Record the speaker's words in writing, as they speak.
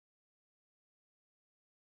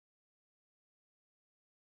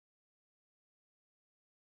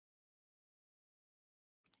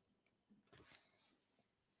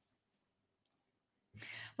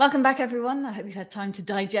Welcome back, everyone. I hope you've had time to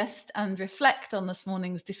digest and reflect on this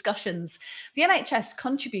morning's discussions. The NHS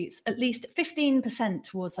contributes at least 15%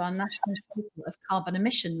 towards our national total of carbon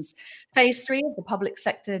emissions. Phase 3 of the public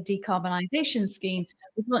sector decarbonisation scheme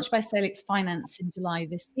was launched by Salix Finance in July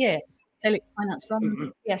this year. Salix Finance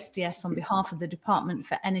runs the SDS on behalf of the Department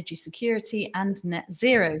for Energy Security and Net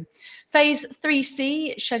Zero. Phase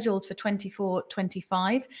 3C, scheduled for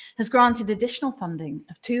 24-25, has granted additional funding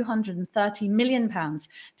of £230 million to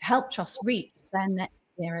help trusts reach their net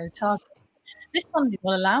zero target. This funding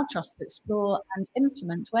will allow trusts to explore and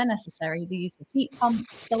implement, where necessary, the use of heat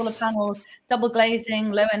pumps, solar panels, double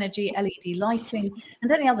glazing, low energy LED lighting,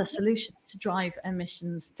 and any other solutions to drive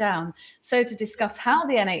emissions down. So to discuss how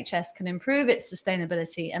the NHS can improve its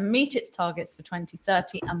sustainability and meet its targets for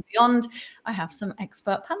 2030 and beyond, I have some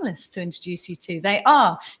expert panelists to introduce you to. They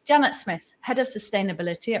are Janet Smith, Head of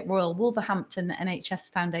Sustainability at Royal Wolverhampton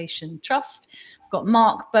NHS Foundation Trust. We've got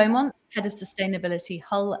Mark Beaumont, Head of Sustainability,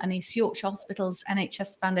 Hull and East Yorkshire Hospitals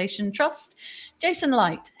NHS Foundation Trust. Jason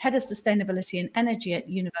Light, Head of Sustainability and Energy at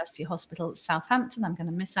University Hospital Southampton. I'm going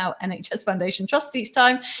to miss out NHS Foundation Trust each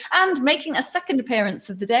time. And making a second appearance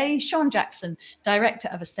of the day, Sean Jackson, Director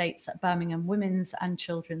of Estates at Birmingham Women's and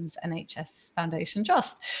Children's NHS Foundation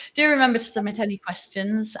Trust. Do remember to submit any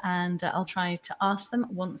questions, and I'll try to ask them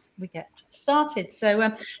once we get started.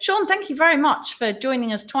 So, Sean, thank you very much for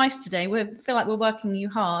joining us twice today. We feel like we're working you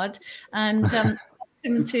hard, and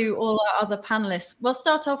welcome to all our other panelists. We'll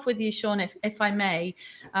start off with you, Sean, if I may,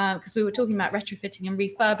 because we were talking about retrofitting and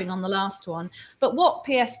refurbing on the last one. But what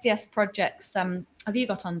PSDS projects have you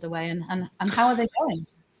got underway, and how are they going?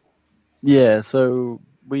 Yeah, so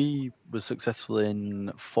we were successful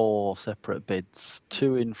in 4 separate bids,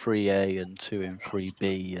 2 in 3A and 2 in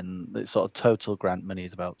 3B, and the sort of total grant money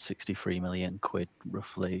is about 63 million quid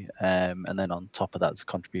roughly, and then on top of that's a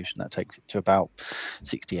contribution that takes it to about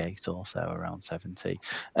 68 or so, around 70.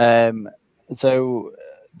 So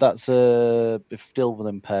that's still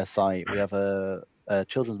within per site. We have a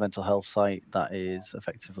children's mental health site that is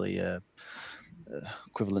effectively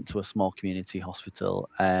equivalent to a small community hospital,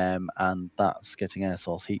 and that's getting air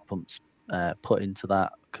source heat pumps put into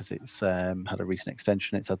that because it's had a recent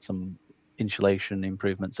extension. It's had some insulation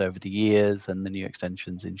improvements over the years, and the new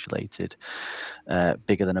extension's insulated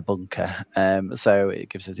bigger than a bunker, so it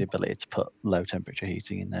gives us the ability to put low temperature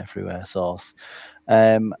heating in there through air source.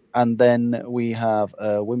 And then we have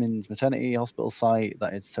a women's maternity hospital site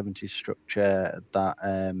that is 70 structure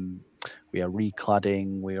that we are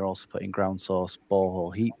recladding. We are also putting ground source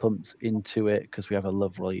borehole heat pumps into it because we have a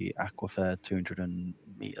lovely aquifer 200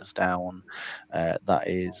 meters down that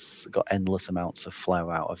is got endless amounts of flow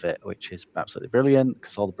out of it, which is absolutely brilliant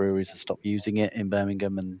because all the breweries have stopped using it in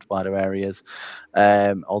Birmingham and wider areas.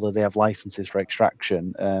 Although they have licenses for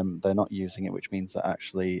extraction, they're not using it, which means that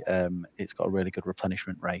actually it's got a really good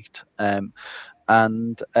replenishment rate. And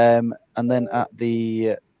then at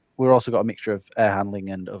the we've also got a mixture of air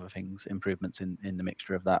handling and other things, improvements in the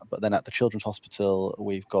mixture of that. But then at the Children's Hospital,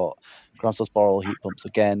 we've got ground source borehole heat pumps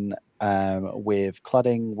again, with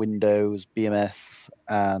cladding, windows, BMS,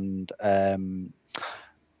 and a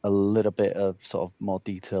little bit of sort of more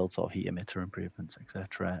detailed sort of heat emitter improvements,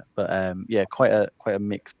 etc. But yeah, quite a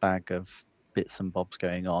mixed bag of bits and bobs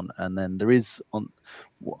going on. And then there is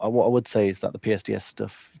what I would say is that the PSDS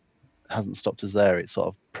stuff hasn't stopped us there. It's sort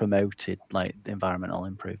of promoted like the environmental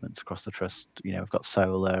improvements across the trust. You know, we've got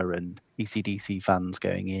solar and ECDC fans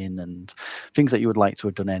going in and things that you would like to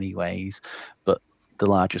have done anyways, but the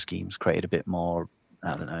larger schemes created a bit more,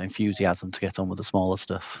 I don't know, enthusiasm to get on with the smaller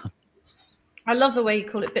stuff. I love the way you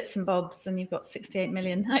call it bits and bobs, and you've got 68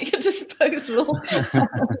 million at your disposal.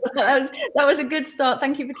 that was a good start.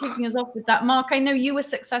 Thank you for kicking us off with that. Mark, I know you were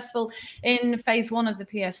successful in phase 1 of the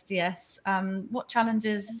PSDS. What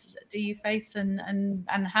challenges do you face, and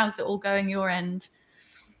how's it all going your end?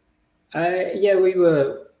 Yeah,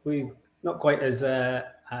 we not quite as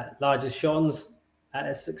large as Sean's.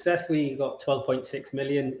 Success, we got 12.6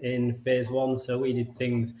 million in phase 1, so we did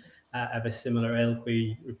things of a similar ilk.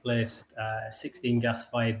 We replaced 16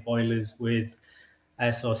 gas-fired boilers with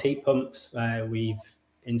air source heat pumps. We've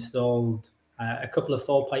installed a couple of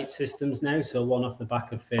 4-pipe systems now, so one off the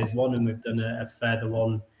back of phase 1, and we've done a further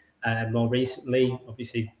one more recently,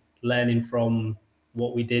 obviously learning from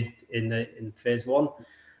what we did in phase 1.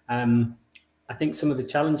 I think some of the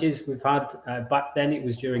challenges we've had back then, it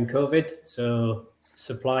was during COVID, so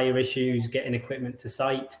supplier issues, getting equipment to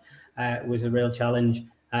site was a real challenge.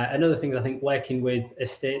 Another thing is, I think, working with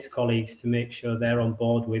estates colleagues to make sure they're on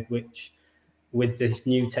board with this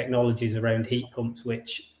new technologies around heat pumps,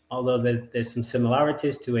 which although there's some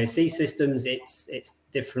similarities to AC systems, it's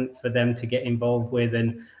different for them to get involved with.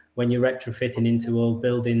 And when you're retrofitting into old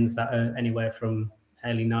buildings that are anywhere from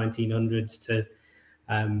early 1900s to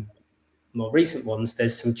more recent ones,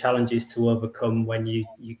 there's some challenges to overcome when you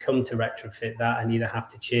come to retrofit that and either have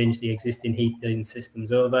to change the existing heating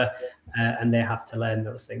systems over and they have to learn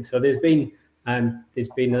those things. So there's been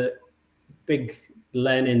a big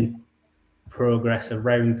learning progress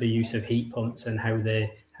around the use of heat pumps and how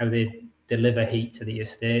they deliver heat to the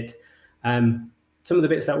estate. Some of the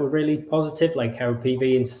bits that were really positive, like our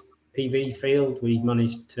PV field, we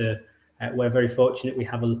managed to, we're very fortunate, we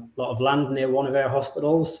have a lot of land near one of our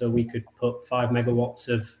hospitals, so we could put 5 megawatts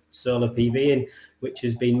of solar PV in, which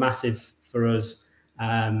has been massive for us,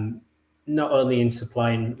 not only in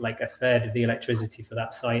supplying like a third of the electricity for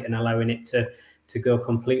that site and allowing it to go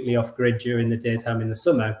completely off grid during the daytime in the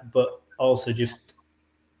summer, but also just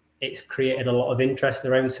it's created a lot of interest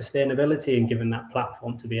around sustainability and given that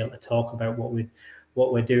platform to be able to talk about what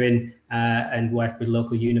we're doing and work with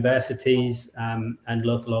local universities and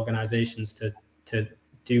local organisations to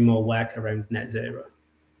do more work around net zero.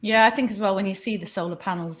 Yeah, I think as well, when you see the solar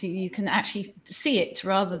panels, you can actually see it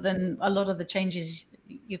rather than a lot of the changes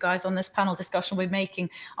you guys on this panel discussion we're making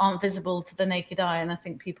aren't visible to the naked eye. And I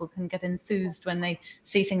think people can get enthused when they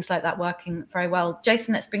see things like that working very well.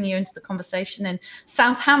 Jason, let's bring you into the conversation. In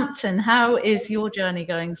Southampton, how is your journey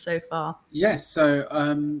going so far? Yes, so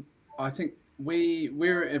I think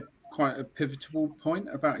we're at quite a pivotal point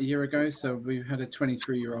about a year ago. So we've had a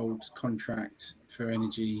 23-year-old contract for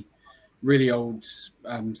energy, really old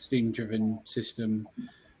steam-driven system.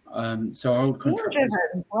 So our old contract.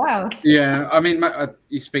 Wow. Yeah, I mean,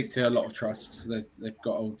 you speak to a lot of trusts. They've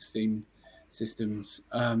got old steam systems.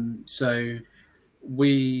 So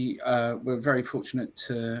we're very fortunate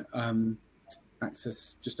to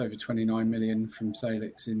access just over 29 million from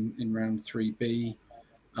Salix in round 3B.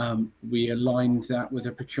 We aligned that with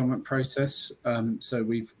a procurement process. So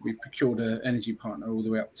we've procured an energy partner all the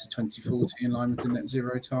way up to 2040 in line with the net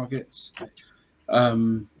zero targets.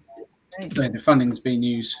 So the funding's been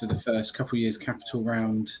used for the first couple of years capital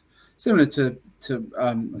round, similar to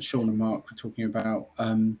Sean and Mark were talking about,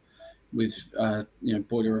 with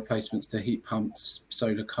boiler replacements to heat pumps,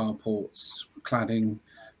 solar carports, cladding,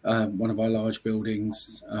 one of our large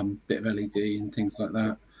buildings, bit of LED and things like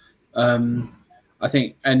that. I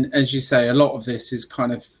think, and as you say, a lot of this is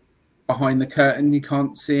kind of behind the curtain. You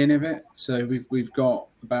can't see any of it. So we've got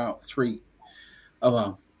about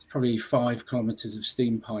probably 5 kilometers of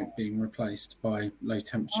steam pipe being replaced by low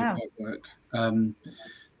temperature pipe work. And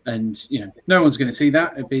no one's going to see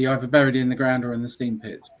that. It'd be either buried in the ground or in the steam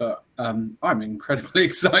pits. But I'm incredibly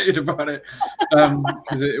excited about it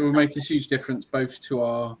because it will make a huge difference both to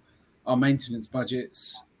our maintenance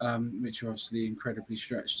budgets, which are obviously incredibly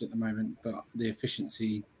stretched at the moment, but the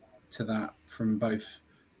efficiency to that from both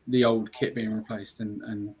the old kit being replaced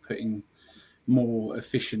and putting more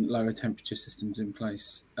efficient lower temperature systems in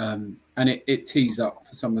place, and it tees up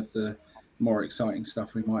for some of the more exciting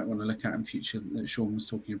stuff we might want to look at in future that Sean was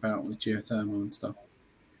talking about with geothermal and stuff.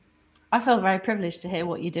 I feel very privileged to hear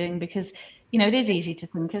what you're doing because, it is easy to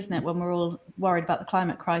think, isn't it, when we're all worried about the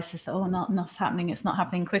climate crisis, that, not happening, it's not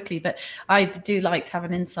happening quickly. But I do like to have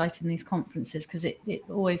an insight in these conferences because it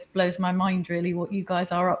always blows my mind, really, what you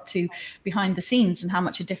guys are up to behind the scenes and how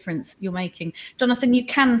much a difference you're making. Jonathan, you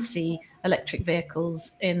can see electric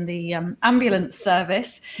vehicles in the ambulance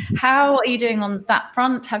service. How are you doing on that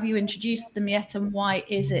front? Have you introduced them yet? And why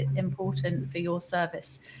is it important for your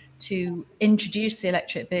service to introduce the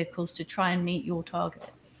electric vehicles to try and meet your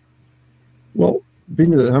targets? Well,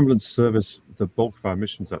 being an ambulance service, the bulk of our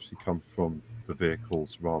emissions actually come from the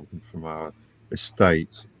vehicles rather than from our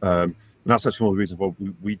estate. And that's actually one of the reasons why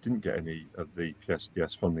we didn't get any of the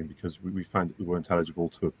PSDS funding, because we found that we weren't eligible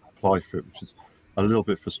to apply for it, which is a little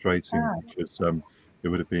bit frustrating because it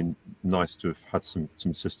would have been nice to have had some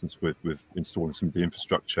assistance with installing some of the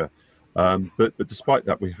infrastructure. But despite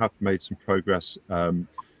that, we have made some progress.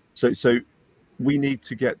 So we need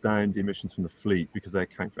to get down the emissions from the fleet because they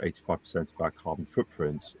account for 85% of our carbon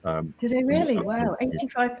footprint. Do they really? Wow,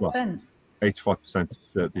 85%. 85%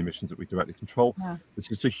 of the emissions that we directly control. Wow. This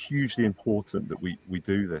is so hugely important that we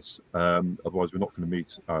do this. Otherwise, we're not going to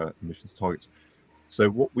meet our emissions targets. So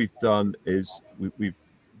what we've done is we've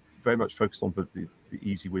very much focused on the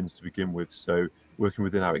easy wins to begin with. So working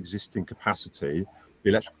within our existing capacity, the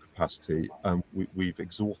electrical capacity, we've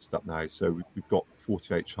exhausted that now. So we've got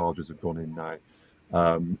 48 chargers have gone in now,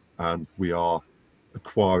 and we are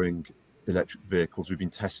acquiring electric vehicles. We've been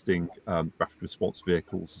testing rapid response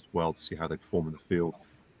vehicles as well to see how they perform in the field,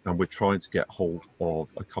 and we're trying to get hold of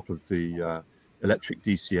a couple of the electric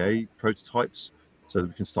DCA prototypes, so that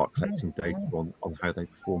we can start collecting data on how they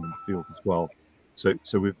perform in the field as well. So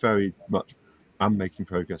we're very much making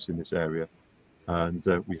progress in this area, and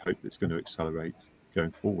we hope it's going to accelerate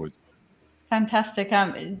going forward. Fantastic.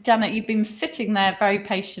 Janet, you've been sitting there very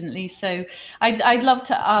patiently. So I'd love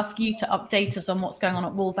to ask you to update us on what's going on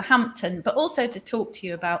at Wolverhampton, but also to talk to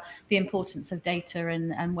you about the importance of data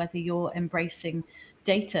and whether you're embracing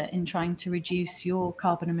data in trying to reduce your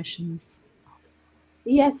carbon emissions.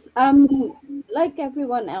 Yes, like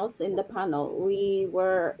everyone else in the panel, we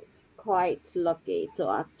were quite lucky to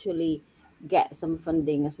actually get some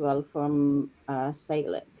funding as well from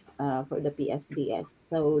SAILEX for the PSDS.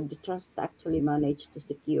 So the trust actually managed to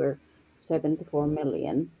secure 74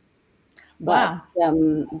 million. But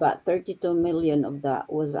Wow. But 32 million of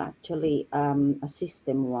that was actually a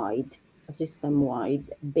system-wide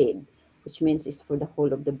bid, which means it's for the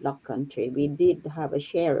whole of the Black Country. We did have a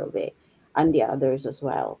share of it, and the others as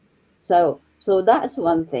well. So that's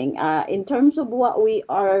one thing. In terms of what we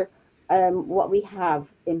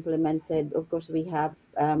have implemented, of course, we have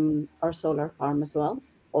our solar farm as well,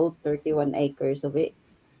 all 31 acres of it,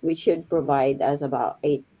 which should provide us about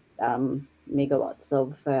 8 megawatts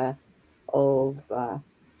of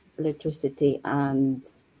electricity, and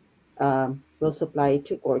will supply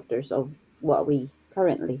 3/4 of what we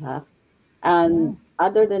currently have. And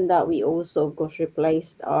other than that, we also, of course,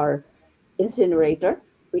 replaced our incinerator,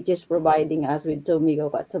 which is providing us with 2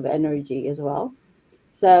 megawatts of energy as well.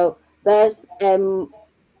 So there's the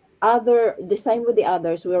same with the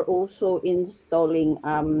others. We're also installing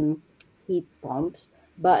heat pumps.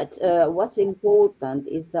 But what's important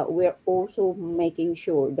is that we're also making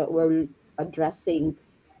sure that we're addressing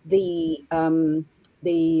the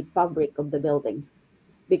fabric of the building,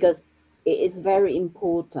 because it is very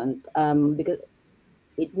important, because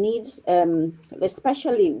it needs,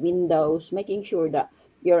 especially windows, making sure that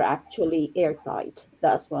you're actually airtight.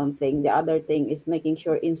 That's one thing. The other thing is making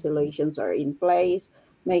sure insulations are in place,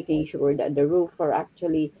 making sure that the roof are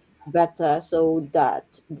actually better, so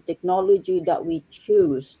that the technology that we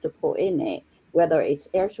choose to put in it, whether it's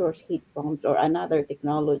air source heat pumps or another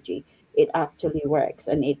technology, it actually works,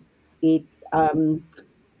 and it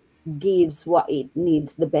gives what it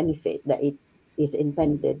needs, the benefit that it is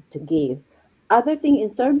intended to give. Other thing,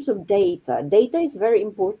 in terms of data is very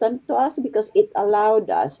important to us, because it allowed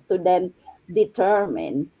us to then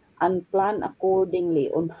determine and plan accordingly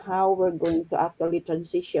on how we're going to actually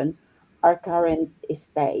transition our current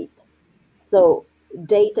estate. So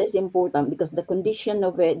data is important because the condition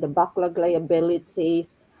of it, the backlog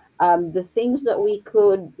liabilities, the things that we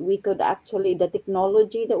could actually, the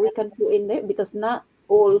technology that we can put in there, because not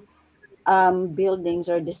all buildings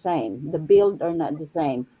are the same. The build are not the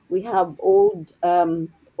same. We have old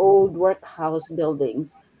workhouse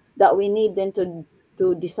buildings that we need then to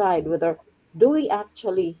decide whether do we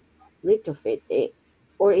actually retrofit it,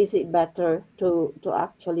 or is it better to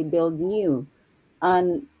actually build new.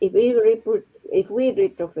 And if we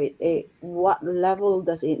retrofit it, what level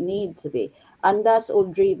does it need to be? And that's all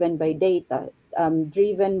driven by data,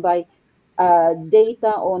 driven by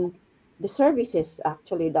data on the services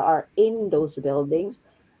actually that are in those buildings,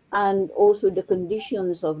 and also the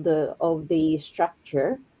conditions of the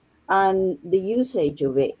structure and the usage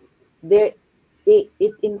of it.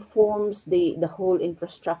 It informs the whole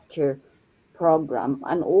infrastructure program,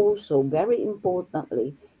 and also very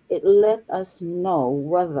importantly, it let us know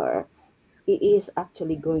whether it is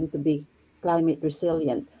actually going to be climate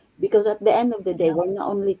resilient. Because at the end of the day, we're not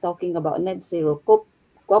only talking about net zero. COP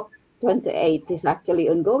 28 is actually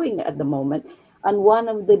ongoing at the moment, and one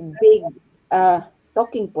of the big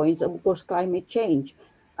talking points, of course, climate change,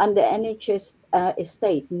 and the NHS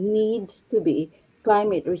estate needs to be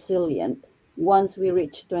climate resilient once we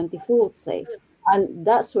reach 2040. And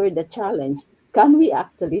that's where the challenge: can we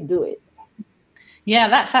actually do it? Yeah,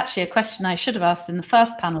 that's actually a question I should have asked in the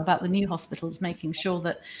first panel about the new hospitals, making sure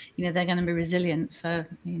that they're going to be resilient for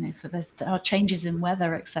for our changes in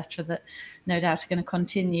weather, etc. That no doubt are going to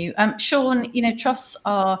continue. Sean, trusts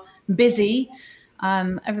are busy.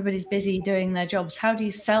 Everybody's busy doing their jobs. How do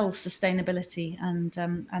you sell sustainability and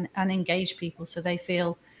engage people so they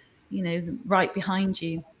feel right behind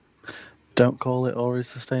you? Don't call it always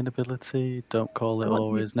sustainability. Don't call it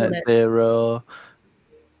always net it? zero.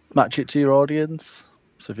 Match it to your audience.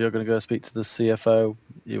 So if you're going to go speak to the CFO,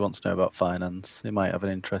 you want to know about finance. You might have an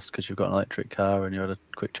interest because you've got an electric car and you had a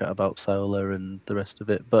quick chat about solar and the rest of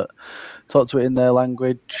it. But talk to it in their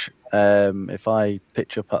language. If I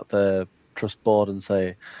pitch up at the trust board and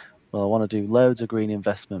say, well, I want to do loads of green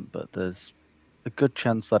investment, but there's a good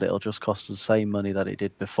chance that it'll just cost us the same money that it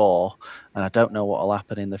did before. And I don't know what will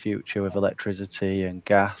happen in the future with electricity and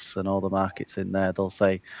gas and all the markets in there. They'll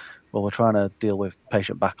say, well, we're trying to deal with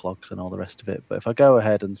patient backlogs and all the rest of it. But if I go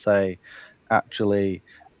ahead and say, actually,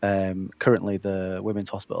 currently the women's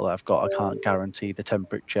hospital that I've got, I can't guarantee the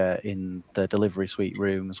temperature in the delivery suite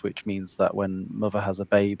rooms, which means that when mother has a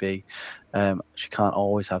baby, she can't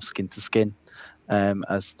always have skin to skin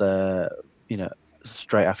as the,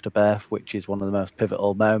 straight after birth, which is one of the most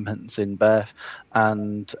pivotal moments in birth.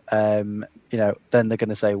 And then they're going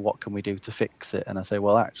to say, what can we do to fix it? And I say,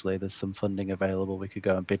 well, actually, there's some funding available. We could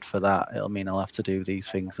go and bid for that. It'll mean I'll have to do these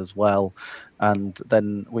things as well. And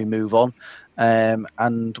then we move on.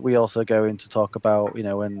 And we also go into talk about,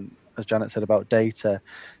 when, as Janet said, about data,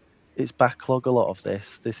 it's backlog. A lot of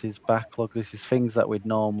this is backlog. This is things that we'd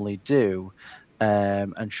normally do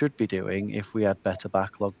and should be doing if we had better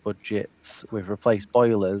backlog budgets. We've replaced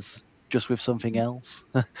boilers just with something else.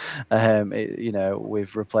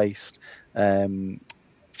 We've replaced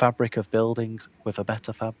fabric of buildings with a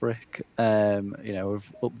better fabric.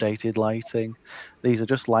 We've updated lighting. These are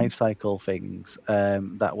just life cycle things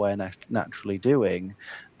that we're naturally doing.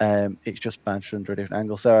 It's just badged under a different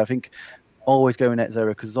angle. So I think always go net zero,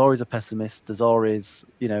 because there's always a pessimist, there's always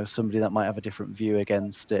somebody that might have a different view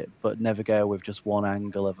against it, but never go with just one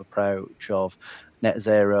angle of approach of net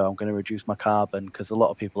zero, I'm going to reduce my carbon, because a lot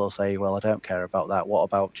of people will say, well, I don't care about that, what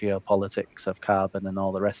about geopolitics of carbon and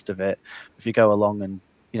all the rest of it? If you go along and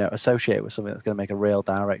associate it with something that's going to make a real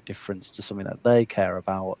direct difference to something that they care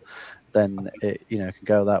about, then it can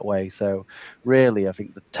go that way. So really, I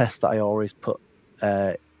think the test that I always put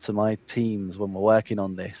to my teams when we're working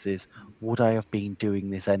on this is, would I have been doing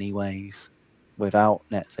this anyways without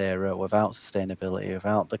net zero, without sustainability,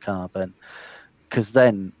 without the carbon? Because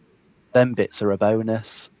then bits are a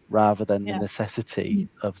bonus rather than the necessity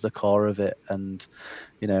of the core of it. And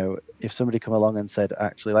if somebody come along and said,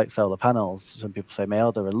 actually, like solar panels, some people say,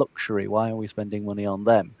 Mayo, they're a luxury, why are we spending money on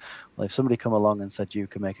them? Well, if somebody come along and said you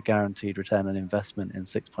can make a guaranteed return on investment in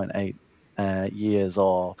 6.8 years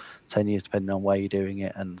or 10 years, depending on where you're doing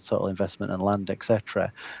it, and total investment and land,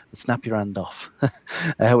 etc., snap your hand off.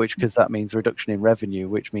 Because that means reduction in revenue,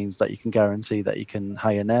 which means that you can guarantee that you can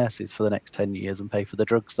hire nurses for the next 10 years and pay for the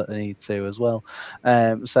drugs that they need to as well.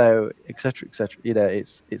 So etc.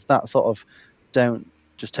 It's that sort of, don't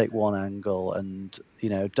just take one angle, and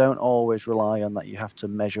don't always rely on that you have to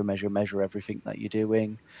measure everything that you're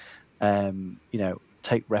doing.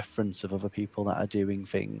 Take reference of other people that are doing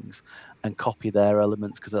things and copy their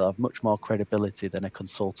elements, because they'll have much more credibility than a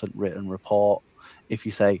consultant written report. If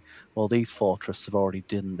you say, well, these 4 trusts have already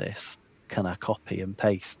done this, can I copy and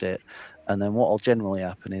paste it? And then what will generally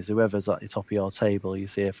happen is whoever's at the top of your table, your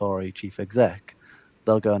CFO or your chief exec,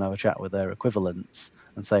 they'll go and have a chat with their equivalents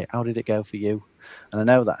and say, how did it go for you? And I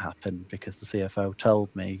know that happened because the CFO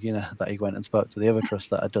told me, that he went and spoke to the other trust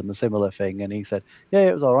that had done the similar thing, and he said, yeah,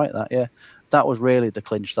 it was all right, that was really the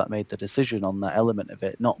clinch that made the decision on that element of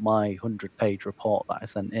it, not my 100-page report that I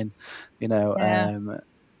sent in.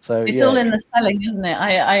 So it's all in the selling, isn't it?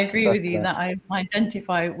 I agree Exactly. with you that I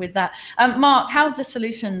identify with that. Mark, how have the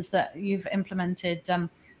solutions that you've implemented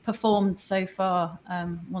performed so far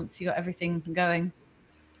once you got everything going?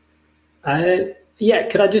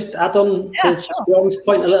 Could I just add on to Sean's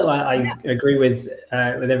point a little? I agree with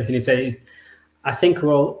everything he said. I think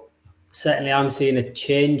certainly I'm seeing a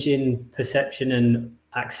change in perception and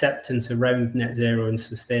acceptance around net zero and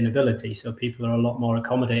sustainability. So people are a lot more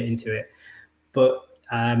accommodating to it. But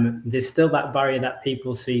there's still that barrier that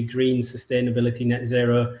people see green sustainability, net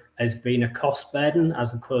zero, as being a cost burden,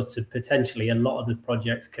 as opposed to potentially a lot of the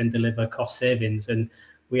projects can deliver cost savings. And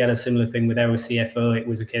we had a similar thing with our CFO. It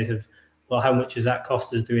was a case of, well, how much has that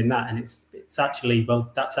cost us doing that? And it's actually,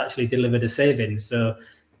 well, that's actually delivered a savings. So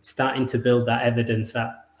starting to build that evidence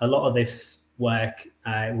that a lot of this work,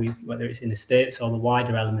 whether it's in the States or the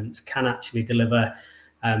wider elements, can actually deliver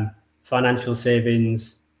financial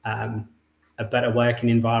savings, a better working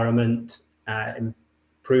environment,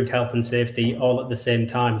 improved health and safety, all at the same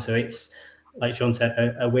time. So it's, like Sean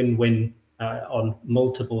said, a win-win on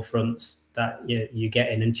multiple fronts that you're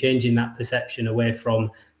getting, and changing that perception away from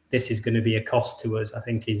this is going to be a cost to us, I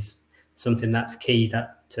think is something that's key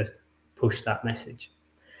to push that message.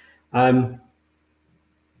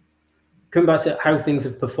 Come back to how things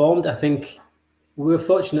have performed. I think we were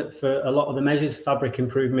fortunate for a lot of the measures, fabric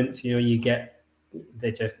improvements, they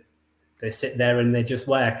sit there and they just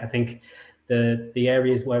work. I think the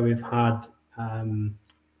areas where we've had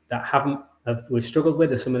we've struggled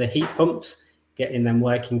with are some of the heat pumps, getting them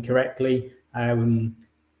working correctly.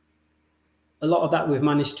 a lot of that we've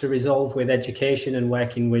managed to resolve with education and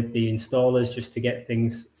working with the installers just to get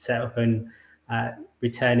things set up and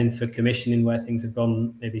returning for commissioning where things have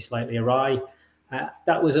gone maybe slightly awry.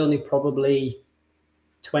 That was only probably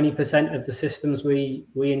 20% of the systems we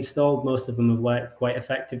installed. Most of them have worked quite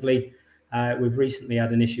effectively. We've recently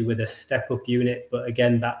had an issue with a step-up unit, but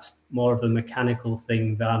again, that's more of a mechanical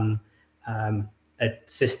thing than a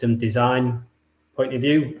system design point of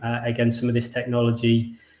view. Again, some of this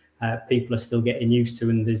technology people are still getting used to,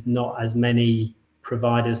 and there's not as many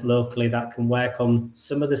providers locally that can work on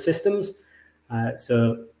some of the systems.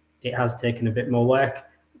 So it has taken a bit more work.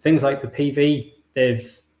 Things like the PV,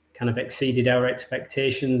 they've kind of exceeded our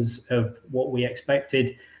expectations of what we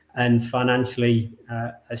expected. And financially,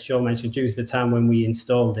 as Sean mentioned, due to the time when we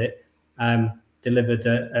installed it, delivered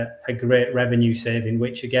a great revenue saving,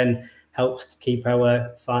 which again helps to keep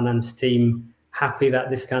our finance team happy that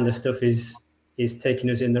this kind of stuff is taking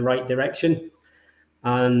us in the right direction.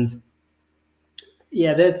 And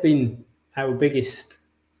yeah, they've been our biggest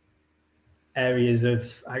areas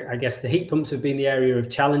of, I guess the heat pumps have been the area of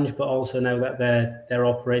challenge, but also now that they're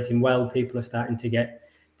operating well, people are starting to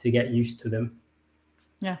get used to them.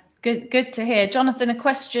 Yeah, good to hear. Jonathan, a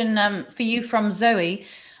question for you from Zoe.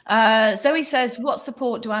 Zoe says, what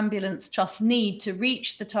support do ambulance trusts need to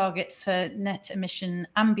reach the targets for net emission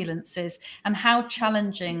ambulances, and how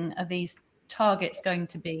challenging are these targets going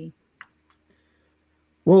to be?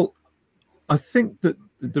 Well, I think that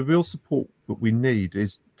the real support that we need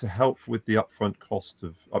is to help with the upfront cost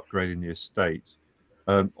of upgrading the estate.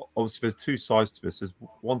 Obviously, there's two sides to this. There's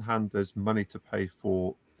one hand, there's money to pay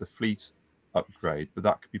for the fleet upgrade, but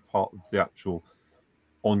that could be part of the actual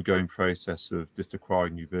ongoing process of just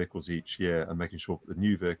acquiring new vehicles each year and making sure that the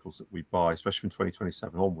new vehicles that we buy, especially from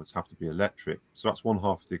 2027 onwards, have to be electric. So that's one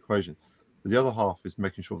half of the equation. But the other half is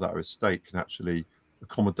making sure that our estate can actually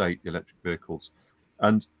accommodate the electric vehicles.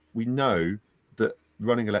 And we know that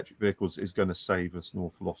running electric vehicles is going to save us an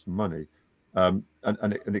awful lot of money. And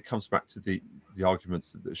it comes back to the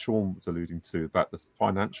arguments that Sean was alluding to about the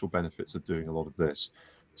financial benefits of doing a lot of this.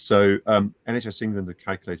 So NHS England have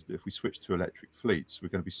calculated that if we switch to electric fleets, we're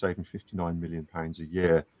going to be saving £59 million a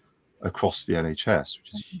year across the NHS,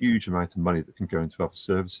 which is a huge amount of money that can go into other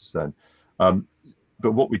services then.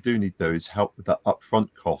 But what we do need, though, is help with that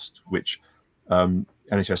upfront cost, which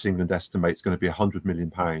NHS England estimates going to be £100 million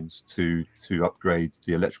to upgrade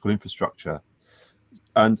the electrical infrastructure.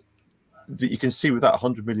 And you can see with that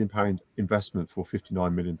 £100 million investment for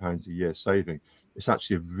 £59 million a year saving, it's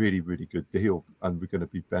actually a really, really good deal, and we're going to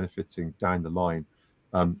be benefiting down the line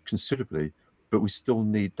considerably. But we still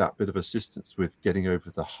need that bit of assistance with getting over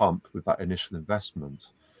the hump with that initial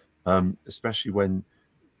investment, especially when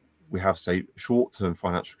we have, say, short-term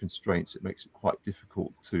financial constraints. It makes it quite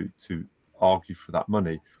difficult to argue for that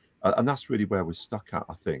money, and that's really where we're stuck at,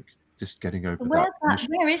 I think, just getting over that.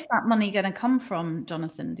 Where is that money going to come from,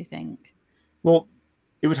 Jonathan, do you think? Well,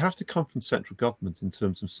 it would have to come from central government in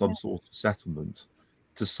terms of some sort of settlement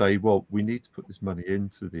to say, well, we need to put this money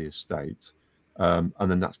into the estate, and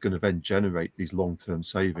then that's going to then generate these long-term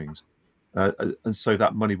savings. And so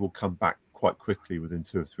that money will come back quite quickly within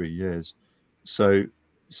 2 or 3 years. So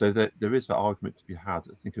that there is that argument to be had,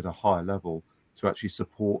 I think, at a higher level to actually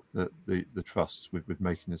support the trusts with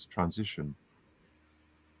making this transition.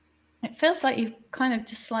 It feels like you've kind of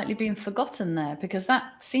just slightly been forgotten there, because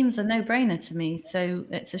that seems a no-brainer to me. So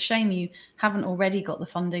it's a shame you haven't already got the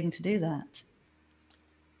funding to do that.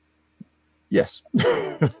 Yes.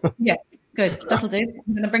 Yes, good. That'll do.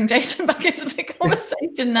 I'm going to bring Jason back into the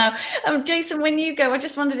conversation now. Jason, when you go, I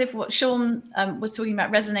just wondered if what Sean was talking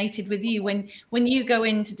about resonated with you. When you go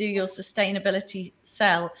in to do your sustainability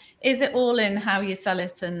sell, is it all in how you sell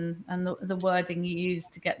it and the wording you use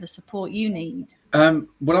to get the support you need?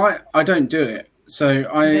 Well, I don't do it. So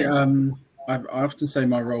I often say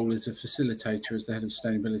my role is a facilitator as the head of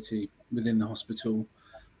sustainability within the hospital.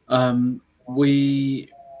 We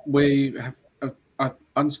have, I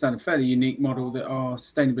understand, a fairly unique model that our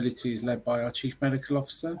sustainability is led by our chief medical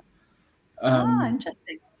officer.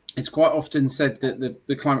 Interesting. It's quite often said that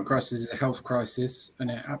the climate crisis is a health crisis,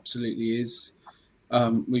 and it absolutely is.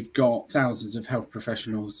 We've got thousands of health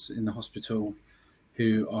professionals in the hospital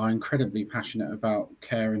who are incredibly passionate about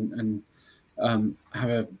care and have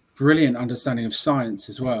a brilliant understanding of science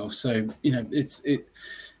as well. So, you know,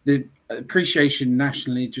 the appreciation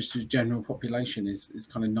nationally, just as general population, is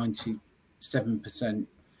kind of 97%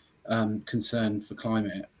 concern for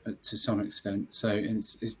climate to some extent. So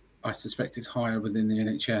I suspect it's higher within the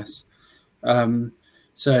NHS.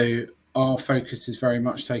 So our focus is very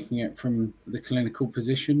much taking it from the clinical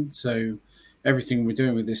position. So everything we're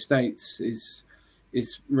doing with the estates is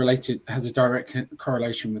is related, has a direct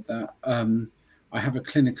correlation with that. I have a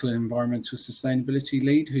clinical and environmental sustainability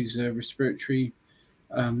lead who's a respiratory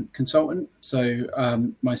consultant.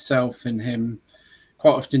 So myself and him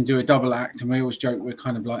quite often do a double act, and we always joke we're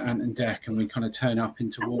kind of like Ant and Dec, and we kind of turn up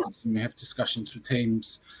into wards and we have discussions with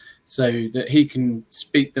teams so that he can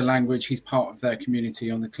speak the language. He's part of their community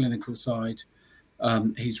on the clinical side.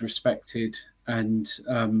 He's respected, and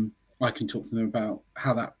I can talk to them about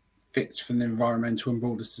how that fits from the environmental and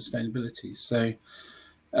broader sustainability. So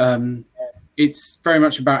it's very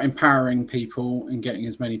much about empowering people and getting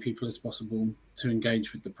as many people as possible to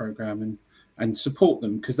engage with the program and support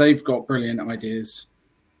them, because they've got brilliant ideas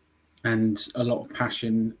and a lot of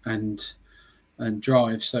passion and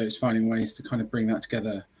drive. So it's finding ways to kind of bring that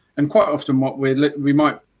together. And quite often what we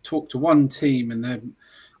might talk to one team and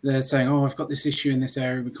they're saying, oh, I've got this issue in this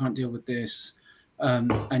area, we can't deal with this.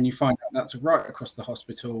 And you find out that's right across the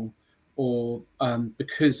hospital, or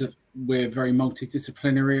because we're very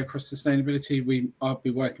multidisciplinary across sustainability, I'll be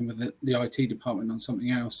working with the IT department on something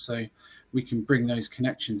else, so we can bring those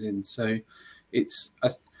connections in. So it's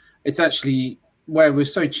actually where we're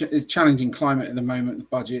so challenging climate at the moment, the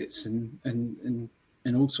budgets and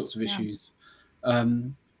all sorts of issues.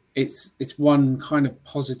 It's one kind of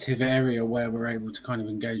positive area where we're able to kind of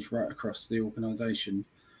engage right across the organisation,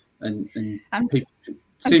 and people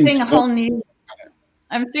seem to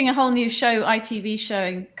I'm seeing a whole new show, ITV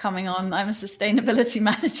show coming on. I'm a sustainability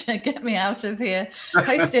manager. Get me out of here.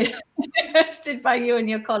 Hosted by you and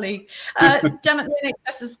your colleague. Janet, the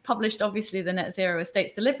NHS has published, obviously, the Net Zero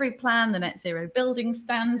Estates Delivery Plan, the Net Zero Building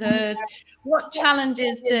Standard. What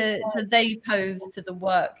challenges do they pose to the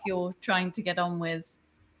work you're trying to get on with?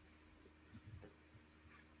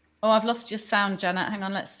 Oh, I've lost your sound, Janet. Hang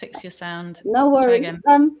on, let's fix your sound. No worries.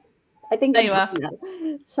 I think there you are.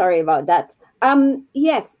 Sorry about that.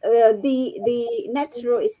 Yes, the Net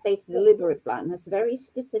Zero Estates Delivery Plan has very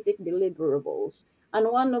specific deliverables, and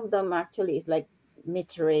one of them actually is like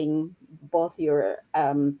metering both your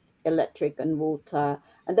electric and water,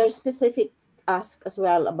 and there's specific ask as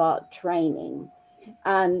well about training,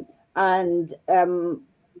 and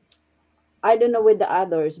I don't know with the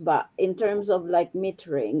others, but in terms of like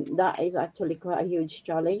metering, that is actually quite a huge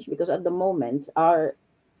challenge, because at the moment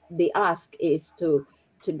the ask is to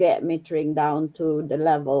get metering down to the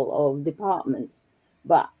level of departments.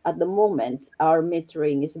 But at the moment, our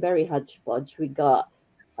metering is very hodgepodge. We got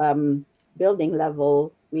building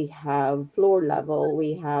level, we have floor level,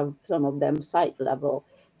 we have some of them site level.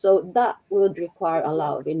 So that would require a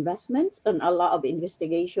lot of investments and a lot of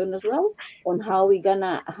investigation as well on how we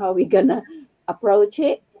gonna approach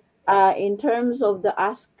it. In terms of the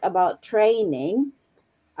ask about training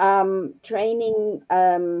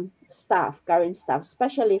staff, current staff,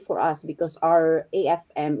 especially for us, because our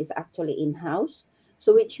AFM is actually in-house.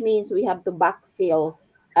 So which means we have to backfill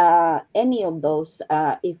any of those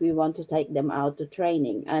if we want to take them out to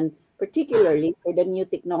training, and particularly for the new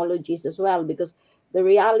technologies as well, because the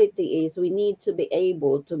reality is we need to be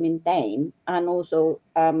able to maintain and also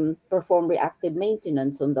perform reactive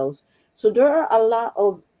maintenance on those. So there are a lot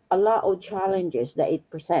of challenges that it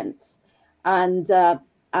presents, and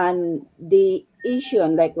the issue,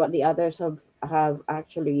 and like what the others have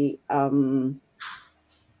actually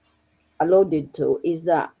alluded to, is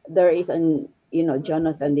that there is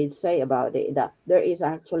Jonathan did say about it, that there is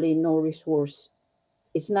actually no resource.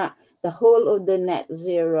 It's not the whole of the net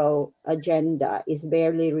zero agenda is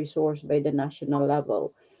barely resourced by the national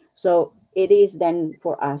level. So it is then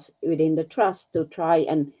for us within the trust to try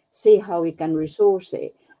and see how we can resource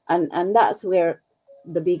it. And that's where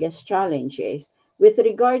the biggest challenge is. With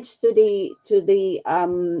regards to the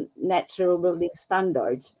net zero building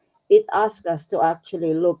standards, it asks us to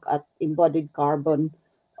actually look at embodied carbon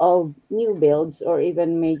of new builds or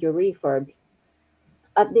even major refurbs.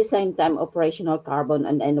 At the same time, operational carbon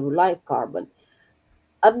and end of life carbon.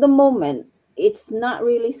 At the moment, it's not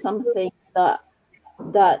really something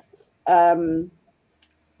that's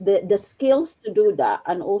the skills to do that,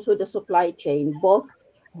 and also the supply chain, both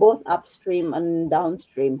upstream and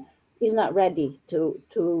downstream, is not ready to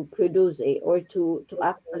produce it or to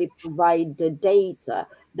actually provide the data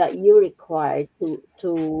that you require to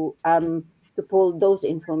pull those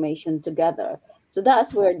information together. So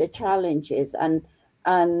that's where the challenge is, and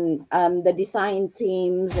the design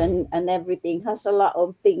teams and everything has a lot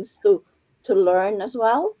of things to learn as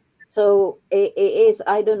well. So it is,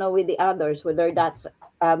 I don't know with the others whether that's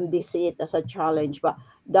they see it as a challenge, but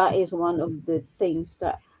that is one of the things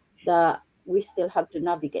that we still have to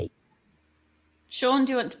navigate. Sean,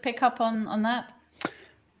 do you want to pick up on that?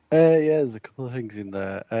 Yeah, there's a couple of things in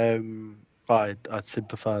there. I'd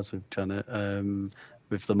sympathise with Janet,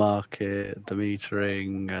 with the market, the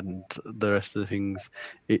metering, and the rest of the things.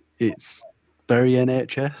 It's very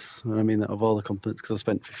NHS. I mean, of all the companies, because I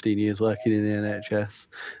spent 15 years working in the NHS,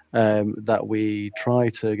 that we try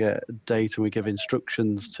to get data. We give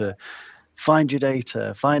instructions to find your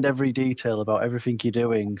data, find every detail about everything you're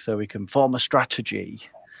doing, so we can form a strategy.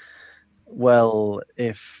 Well,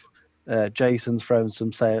 if Jason's thrown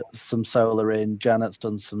some solar in, Janet's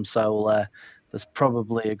done some solar, there's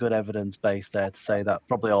probably a good evidence base there to say that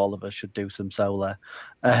probably all of us should do some solar.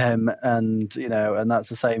 And and that's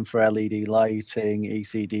the same for LED lighting,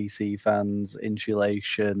 ECDC fans,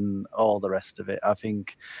 insulation, all the rest of it. I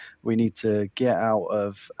think we need to get out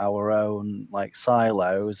of our own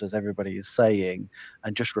silos, as everybody is saying,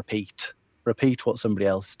 and just repeat what somebody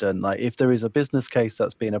else has done. Like, if there is a business case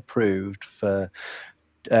that's been approved for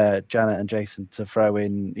Janet and Jason to throw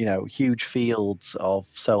in, huge fields of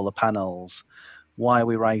solar panels, why are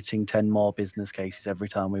we writing 10 more business cases every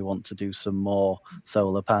time we want to do some more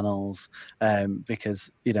solar panels?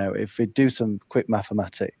 Because, if we do some quick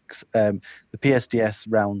mathematics, the PSDS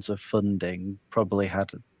rounds of funding probably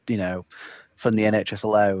had, from the NHS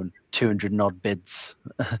alone, 200 and odd bids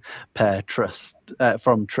per trust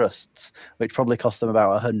from trusts, which probably cost them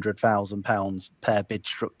about £100,000 per bid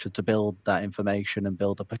structure to build that information and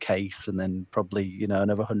build up a case, and then probably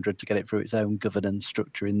another 100 to get it through its own governance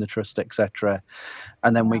structure in the trust, etc.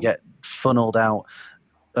 And then we get funneled out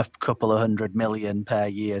a couple of 100 million per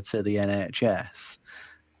year to the NHS.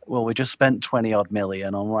 Well, we just spent 20 odd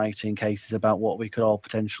million on writing cases about what we could all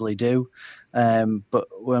potentially do. But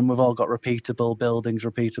when we've all got repeatable buildings,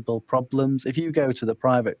 repeatable problems, if you go to the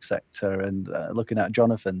private sector and looking at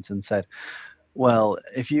Jonathan's and said, well,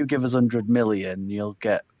 if you give us 100 million, you'll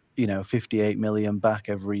get 58 million back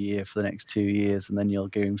every year for the next 2 years, and then you'll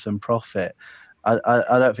give him some profit.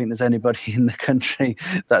 I don't think there's anybody in the country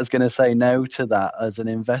that's going to say no to that as an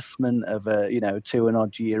investment of a 2 and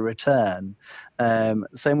odd year return.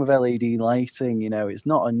 Same with LED lighting. It's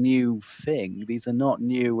not a new thing. These are not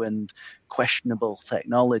new and questionable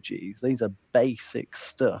technologies. These are basic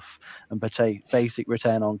stuff and basic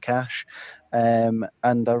return on cash. And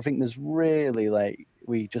I think there's really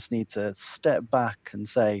we just need to step back and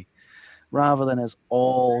say, rather than us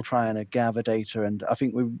all trying to gather data, and I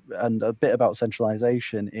think and a bit about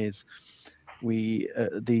centralization is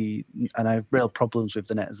and I have real problems with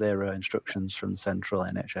the net zero instructions from central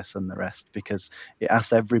NHS and the rest, because it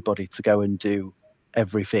asks everybody to go and do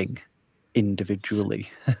everything individually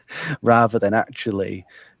rather than actually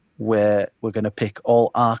where we're going to pick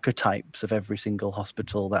all archetypes of every single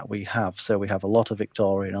hospital that we have. So we have a lot of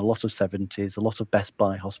Victorian, a lot of 70s, a lot of Best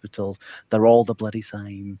Buy hospitals. They're all the bloody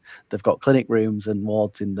same. They've got clinic rooms and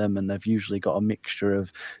wards in them, and they've usually got a mixture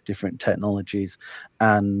of different technologies.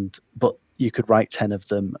 But you could write 10 of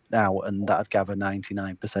them out, and that'd gather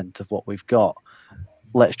 99% of what we've got.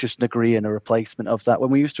 Let's just agree on a replacement of that.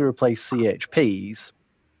 When we used to replace CHPs,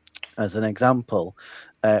 as an example,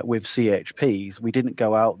 with CHPs, we didn't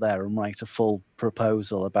go out there and write a full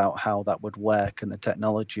proposal about how that would work and the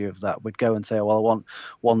technology of that. We'd go and say, well, I want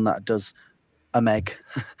one that does a meg,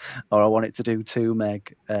 or I want it to do 2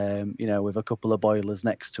 meg, with a couple of boilers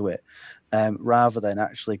next to it, rather than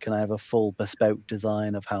actually, can I have a full bespoke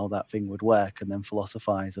design of how that thing would work, and then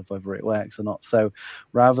philosophize of whether it works or not. So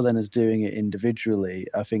rather than us doing it individually,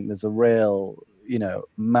 I think there's a real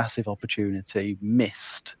massive opportunity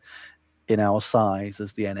missed in our size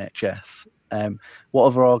as the NHS. What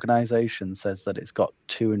other organisation says that it's got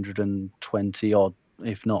 220 odd,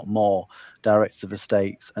 if not more, directors of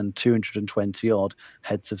estates and 220 odd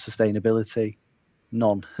heads of sustainability?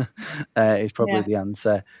 None is probably the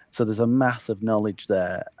answer. So there's a massive knowledge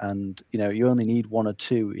there, and you only need 1 or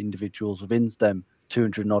 2 individuals within them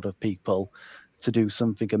 200 odd of people to do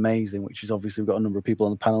something amazing, which is obviously we've got a number of people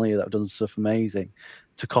on the panel here that have done stuff amazing.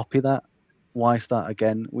 To copy that, why start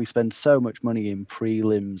again? We spend so much money in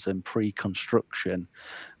prelims and pre-construction.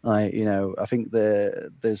 I think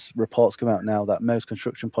there's reports come out now that most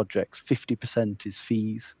construction projects, 50% is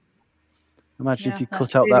fees. Imagine if you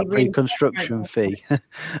cut out that pre-construction fee,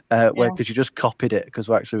 because you just copied it, because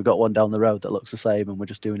we've got one down the road that looks the same and we're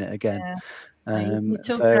just doing it again. You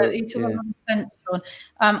talk about sense, Sean.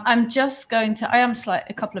 I'm just going to, I am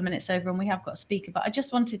a couple of minutes over and we have got a speaker, but I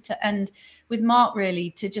just wanted to end with Mark,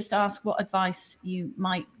 really, to just ask what advice you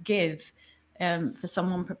might give for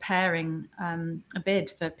someone preparing a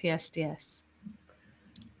bid for PSDS.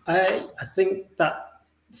 I think that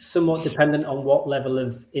somewhat dependent on what level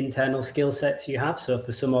of internal skill sets you have. So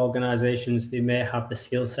for some organizations, they may have the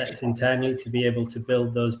skill sets internally to be able to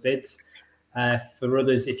build those bids. For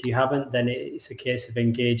others, if you haven't, then it's a case of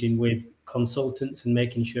engaging with consultants and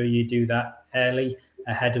making sure you do that early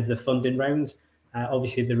ahead of the funding rounds.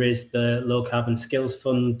 Obviously, there is the Low Carbon Skills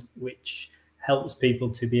Fund, which helps people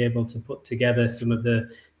to be able to put together some of the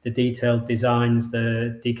detailed designs,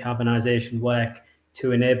 the decarbonisation work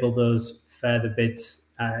to enable those further bids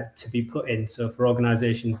to be put in. So for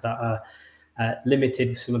organisations that are limited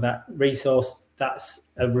with some of that resource, that's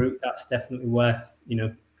a route that's definitely worth,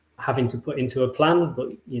 having to put into a plan. But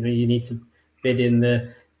you need to bid in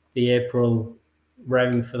the April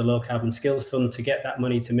round for the Low Carbon Skills Fund to get that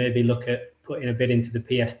money to maybe look at putting a bid into the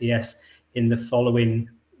PSDS in the following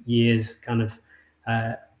year's kind of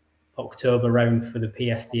October round for the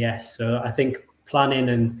PSDS. So I think planning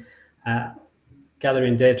and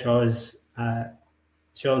gathering data, as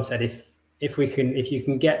Sean said, if you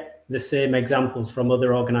can get the same examples from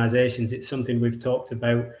other organisations, it's something we've talked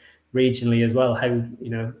about regionally as well. How,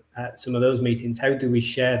 at some of those meetings, how do we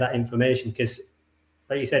share that information? Because,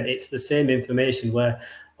 like you said, it's the same information. We're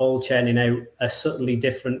all churning out a subtly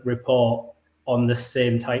different report on the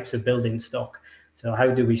same types of building stock. So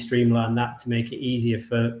how do we streamline that to make it easier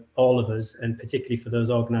for all of us, and particularly for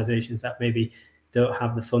those organisations that maybe don't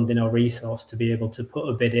have the funding or resource to be able to put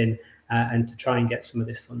a bid in and to try and get some of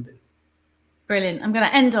this funding? Brilliant. I'm going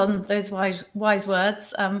to end on those wise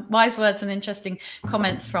words. Wise words and interesting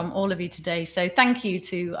comments from all of you today. So thank you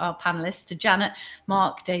to our panelists, to Janet,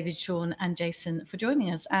 Mark, David, Sean and Jason for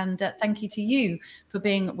joining us. And thank you to you for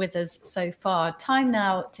being with us so far. Time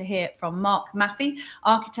now to hear from Mark Maffey,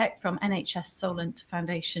 architect from NHS Solent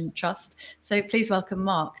Foundation Trust. So please welcome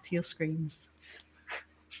Mark to your screens.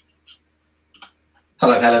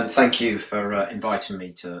 Hello, Helen. Thank you for inviting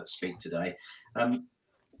me to speak today.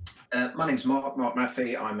 My name's Mark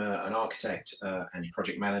Maffey. I'm an architect and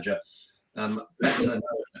project manager, better known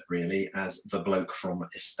really as the bloke from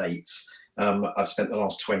estates. I've spent the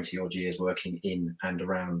last 20 odd years working in and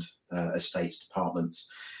around estates departments.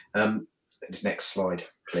 Next slide,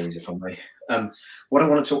 please, if I may. What I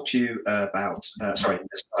want to talk to you about, sorry,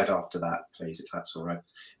 the slide after that, please, if that's all right.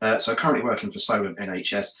 So currently working for Solent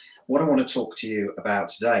NHS. What I want to talk to you about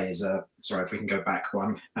today is, sorry, if we can go back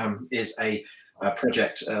one, is a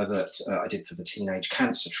project that I did for the Teenage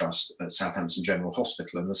Cancer Trust at Southampton General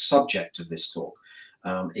Hospital. And the subject of this talk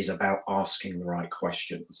is about asking the right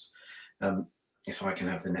questions. If I can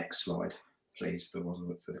have the next slide, please, the one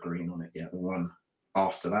with the green on it. Yeah, the one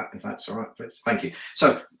after that, if that's all right, please. Thank you.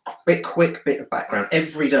 So, quick bit of background.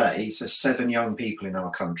 Every day, so 7 young people in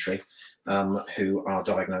our country who are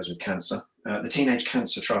diagnosed with cancer. The Teenage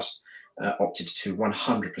Cancer Trust opted to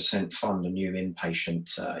 100% fund a new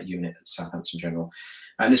inpatient unit at Southampton General.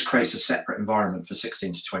 And this creates a separate environment for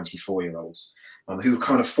 16 to 24-year-olds who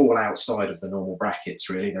kind of fall outside of the normal brackets,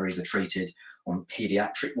 really. They're either treated on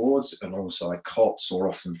paediatric wards alongside cots, or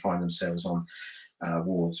often find themselves on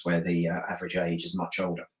wards where the average age is much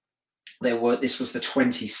older. This was the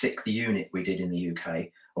 26th unit we did in the UK,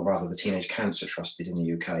 or rather the Teenage Cancer Trust did in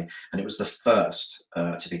the UK, and it was the first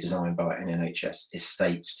to be designed by an NHS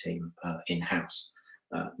estates team in-house.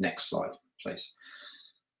 Next slide, please.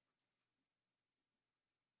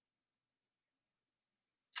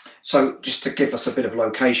 So just to give us a bit of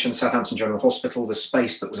location, Southampton General Hospital, the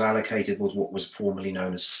space that was allocated was what was formerly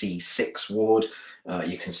known as C6 ward.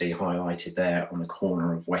 You can see highlighted there on the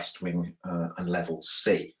corner of West Wing and level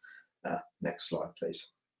C. Next slide,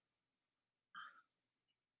 please.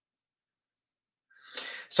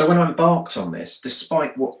 So when I embarked on this,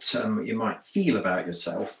 despite what you might feel about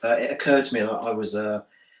yourself, it occurred to me that I was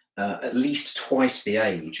at least twice the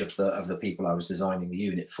age of the people I was designing the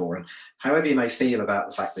unit for. And however you may feel about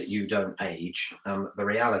the fact that you don't age, the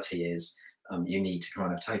reality is you need to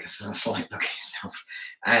kind of take a slight look at yourself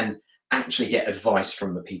and actually get advice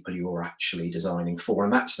from the people you're actually designing for.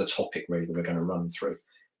 And that's the topic really that we're going to run through.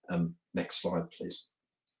 Next slide, please.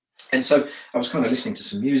 And so I was kind of listening to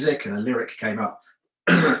some music, and a lyric came up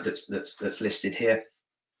that's listed here.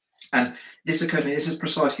 And this occurred to me, this is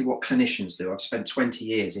precisely what clinicians do. I've spent 20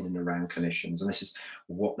 years in and around clinicians, and this is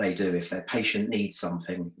what they do. If their patient needs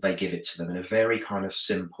something, they give it to them in a very kind of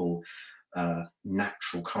simple,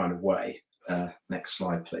 natural kind of way. Next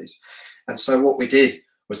slide, please. And so what we did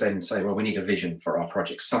was then say, well, we need a vision for our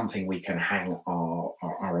project, something we can hang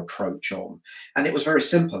our approach on. And it was very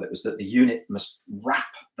simple. It was that the unit must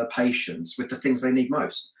wrap the patients with the things they need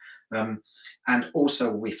most. And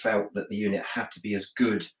also we felt that the unit had to be as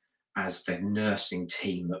good as the nursing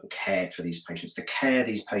team that cared for these patients. The care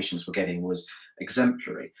these patients were getting was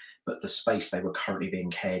exemplary, but the space they were currently being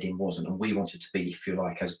cared in wasn't. And we wanted to be, if you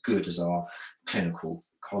like, as good as our clinical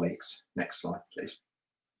colleagues. Next slide, please.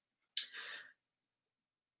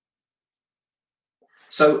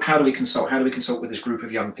 So how do we consult? How do we consult with this group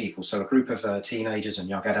of young people? So a group of teenagers and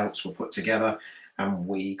young adults were put together, and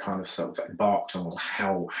we kind of sort of embarked on,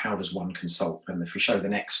 well, how does one consult? And if we show the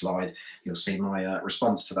next slide, you'll see my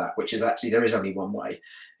response to that, which is actually, there is only one way,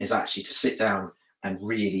 is actually to sit down and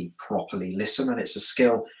really properly listen. And it's a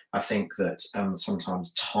skill, I think, that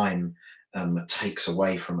sometimes time takes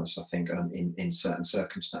away from us, I think, in certain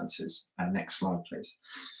circumstances. Next slide, please.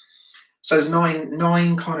 So there's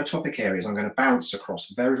nine kind of topic areas I'm going to bounce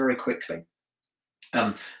across very, very quickly.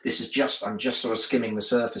 This is just, I'm just sort of skimming the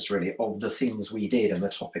surface really of the things we did and the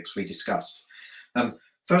topics we discussed.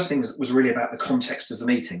 First thing was really about the context of the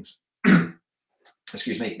meetings.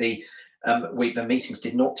 Excuse me. The meetings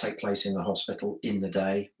did not take place in the hospital in the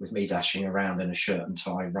day with me dashing around in a shirt and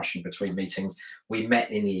tie, rushing between meetings. We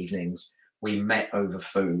met in the evenings. We met over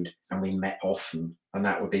food, and we met often. And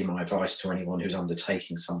that would be my advice to anyone who's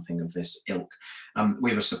undertaking something of this ilk.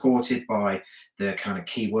 We were supported by the kind of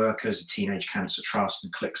key workers, the Teenage Cancer Trust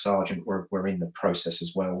and Click Sergeant were in the process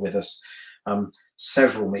as well with us.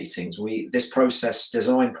 Several meetings. This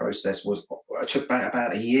design process took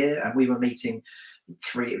about a year, and we were meeting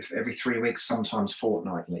every 3 weeks, sometimes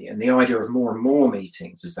fortnightly. And the idea of more and more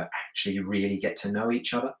meetings is that actually you really get to know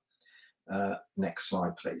each other. Next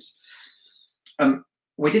slide, please.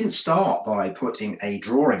 We didn't start by putting a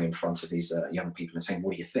drawing in front of these young people and saying,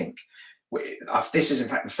 what do you think? This is in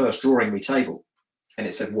fact the first drawing we tabled, and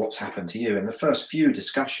it said, what's happened to you? And the first few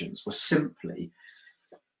discussions were simply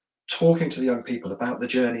talking to the young people about the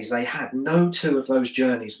journeys they had. No two of those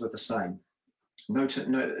journeys were the same. No,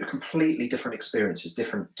 completely different experiences,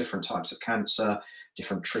 different types of cancer,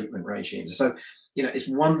 different treatment regimes. So, you know, it's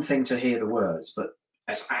one thing to hear the words, but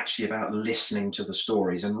it's actually about listening to the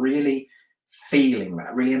stories and really feeling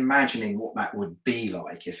that, really imagining what that would be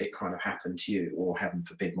like if it kind of happened to you, or heaven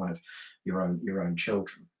forbid, one of your own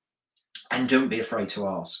children. And don't be afraid to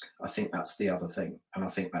ask. I think that's the other thing, and I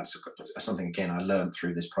think that's something, again, I learned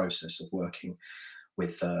through this process of working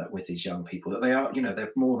with these young people, that they are, you know,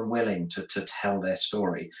 they're more than willing to tell their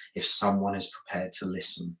story if someone is prepared to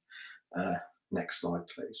listen. Next slide,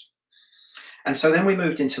 please. And so then we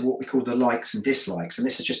moved into what we call the likes and dislikes, and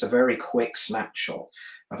this is just a very quick snapshot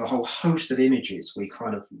of a whole host of images we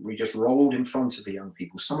just rolled in front of the young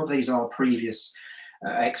people. Some of these are previous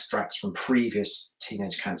extracts from previous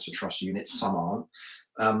Teenage Cancer Trust units, some aren't.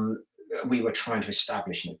 We were trying to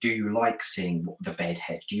establish, you know, do you like seeing the bed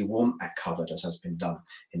head? Do you want that covered, as has been done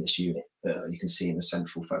in this unit? You can see in the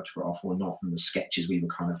central photograph or not, and the sketches we were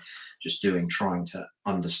kind of just doing, trying to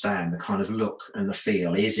understand the kind of look and the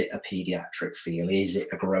feel. Is it a pediatric feel? Is it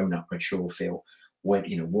a grown-up, mature feel? When,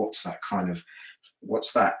 you know, what's that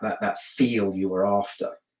feel you were after?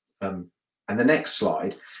 And the next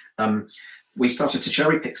slide, we started to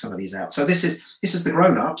cherry pick some of these out. So this is the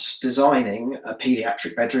grown-ups designing a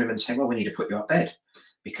pediatric bedroom and saying, well, we need to put you up bed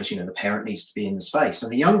because, you know, the parent needs to be in the space.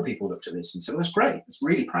 And the young people looked at this and said, well, that's great, it's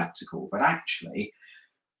really practical. But actually,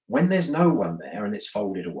 when there's no one there and it's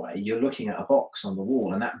folded away, you're looking at a box on the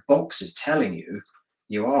wall, and that box is telling you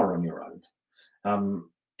you are on your own.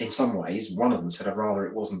 In some ways, one of them said, I'd rather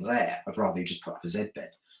it wasn't there. I'd rather you just put up a Z bed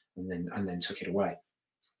and then took it away.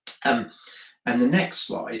 And the next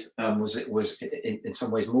slide was in some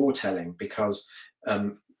ways more telling, because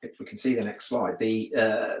if we can see the next slide,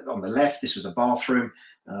 on the left, this was a bathroom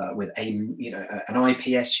with an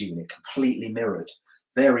IPS unit completely mirrored,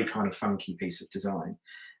 very kind of funky piece of design.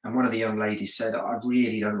 And one of the young ladies said, I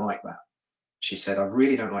really don't like that. She said, I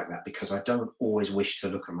really don't like that because I don't always wish to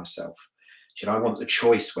look at myself. She said, I want the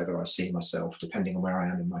choice whether I see myself depending on where I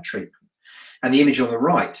am in my treatment. And the image on the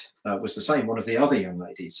right was the same. One of the other young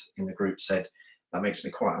ladies in the group said, that makes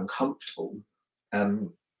me quite uncomfortable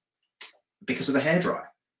because of the hairdryer.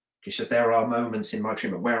 She said, there are moments in my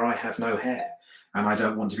treatment where I have no hair, and I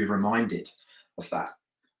don't want to be reminded of that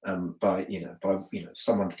by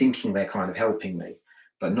someone thinking they're kind of helping me,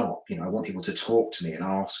 but not. You know, I want people to talk to me and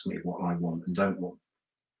ask me what I want and don't want.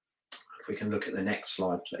 If we can look at the next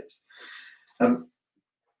slide, please.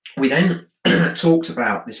 We then talked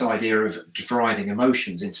about this idea of driving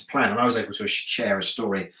emotions into plan, and I was able to share a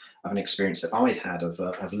story of an experience that I'd had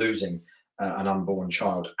of losing an unborn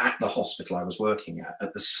child at the hospital I was working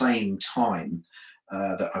at the same time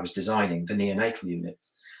that I was designing the neonatal unit.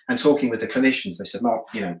 And talking with the clinicians, they said, Mark,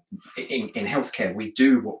 you know, in healthcare, we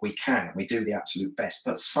do what we can, we do the absolute best,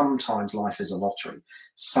 but sometimes life is a lottery.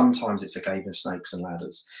 Sometimes it's a game of snakes and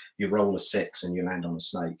ladders. You roll a 6 and you land on a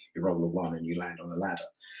snake. You roll a 1 and you land on a ladder.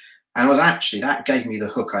 And that gave me the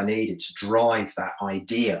hook I needed to drive that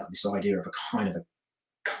idea, this idea of a kind of a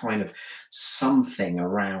kind of something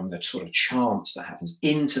around the sort of chance that happens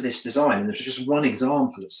into this design. And there's just one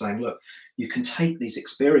example of saying, look, you can take these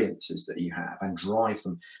experiences that you have and drive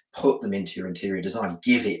them, put them into your interior design,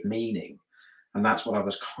 give it meaning. And that's what I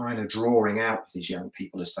was kind of drawing out with these young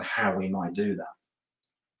people as to how we might do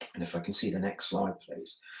that. And if I can see the next slide,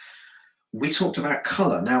 please. We talked about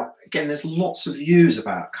colour. Now, again, there's lots of views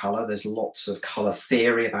about colour. There's lots of colour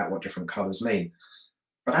theory about what different colours mean.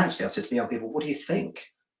 But actually, I said to the young people, what do you think?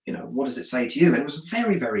 You know, what does it say to you? And it was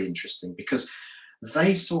very, very interesting because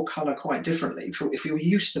they saw colour quite differently. If you're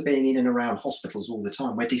used to being in and around hospitals all the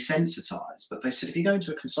time, we're desensitised. But they said, if you go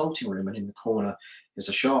into a consulting room and in the corner is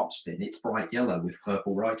a sharps bin, it's bright yellow with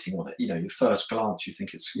purple writing on it. You know, your first glance, you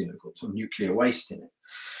think it's, you know, got some nuclear waste in it.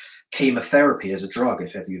 Chemotherapy as a drug,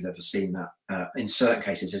 if ever you've ever seen that, in certain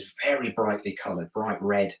cases is very brightly coloured, bright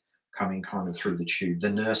red coming kind of through the tube. The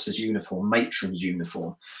nurse's uniform, matron's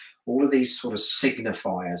uniform, all of these sort of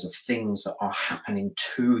signifiers of things that are happening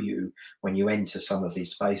to you when you enter some of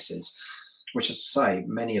these spaces, which is to say,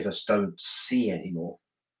 many of us don't see anymore.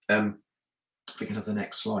 If we can have the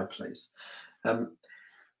next slide, please.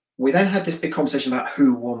 We then had this big conversation about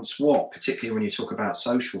who wants what, particularly when you talk about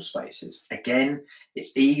social spaces. Again,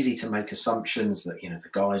 it's easy to make assumptions that, you know, the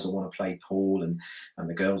guys will want to play pool and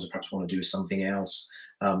the girls will perhaps want to do something else,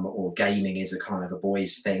 or gaming is a kind of a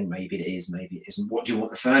boys thing. Maybe it is, maybe it isn't. What do you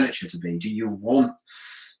want the furniture to be? Do you want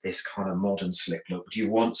this kind of modern slick look? Do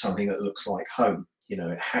you want something that looks like home? You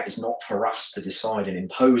know, it's not for us to decide and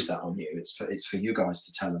impose that on you. It's for you guys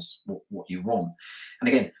to tell us what you want. And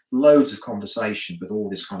again, loads of conversations with all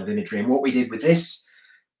this kind of imagery. And what we did with this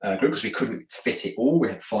group, because we couldn't fit it all, we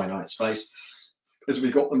had finite space, is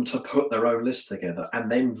we got them to put their own list together and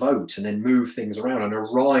then vote and then move things around and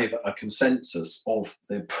arrive at a consensus of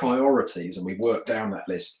the priorities. And we worked down that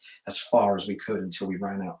list as far as we could until we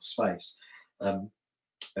ran out of space.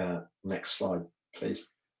 Next slide, please.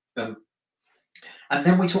 And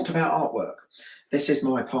then we talked about artwork. This is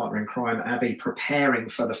my partner in crime, Abby, preparing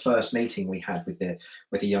for the first meeting we had with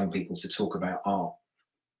the young people to talk about art.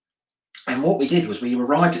 And what we did was we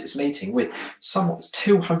arrived at this meeting with somewhat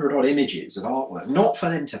 200 odd images of artwork, not for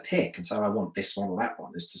them to pick and say, I want this one or that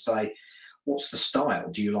one, is to say, what's the style?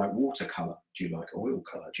 Do you like watercolor? Do you like oil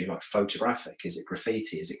color? Do you like photographic? Is it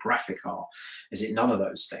graffiti? Is it graphic art? Is it none of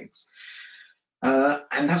those things?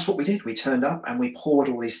 And that's what we did. We turned up and we poured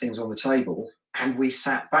all these things on the table and we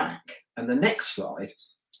sat back. And the next slide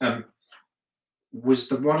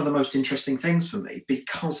was one of the most interesting things for me,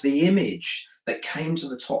 because the image that came to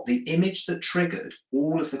the top, the image that triggered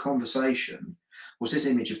all of the conversation, was this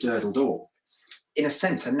image of Durdle Door. In a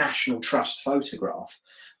sense, a National Trust photograph,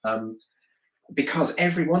 because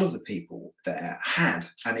every one of the people there had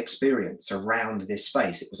an experience around this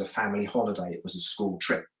space. It was a family holiday. It was a school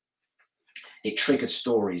trip. It triggered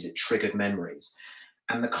stories. It triggered memories.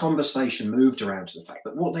 And the conversation moved around to the fact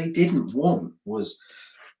that what they didn't want was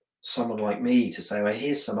someone like me to say, well,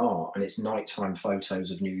 here's some art and it's nighttime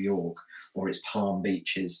photos of New York, or it's Palm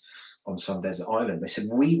Beaches on some desert island. They said,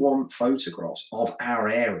 we want photographs of our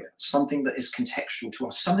area, something that is contextual to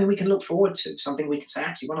us, something we can look forward to, something we can say,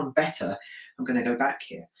 actually, when I'm better, I'm going to go back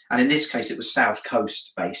here. And in this case, it was South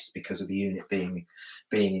Coast based because of the unit being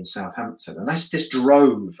in Southampton. And this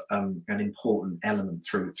drove an important element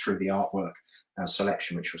through the artwork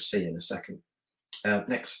selection, which we'll see in a second.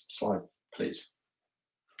 Next slide, please.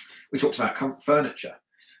 We talked about furniture.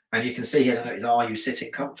 And you can see here that is, are you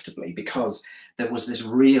sitting comfortably? Because there was this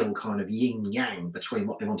real kind of yin-yang between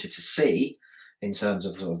what they wanted to see in terms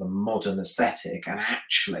of sort of the modern aesthetic and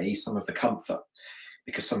actually some of the comfort.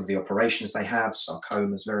 Because some of the operations they have,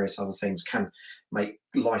 sarcomas, various other things, can make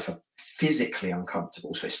life physically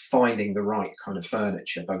uncomfortable. So it's finding the right kind of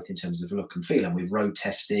furniture, both in terms of look and feel. And we road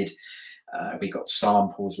tested, we got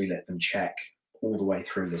samples, we let them check all the way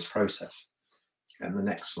through this process. And the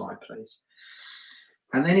next slide, please.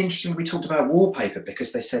 And then interestingly, we talked about wallpaper,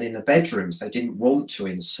 because they said in the bedrooms they didn't want to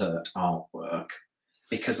insert artwork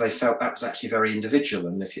because they felt that was actually very individual.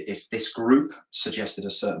 And if this group suggested a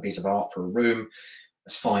certain piece of art for a room,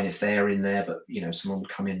 it's fine if they're in there, but you know, someone would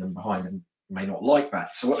come in and behind them may not like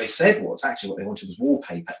that. So what they said was actually what they wanted was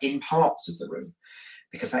wallpaper in parts of the room,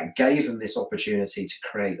 because that gave them this opportunity to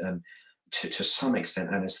create to some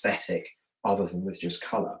extent an aesthetic other than with just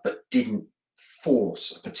colour, but didn't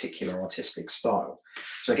force a particular artistic style.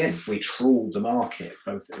 So again, we trawled the market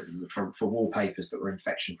both for wallpapers that were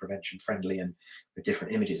infection prevention friendly and with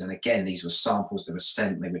different images. And again, these were samples that were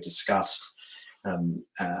sent, they were discussed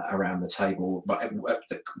around the table. But at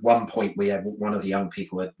one point, we had one of the young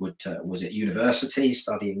people was at university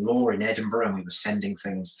studying law in Edinburgh, and we were sending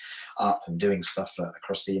things up and doing stuff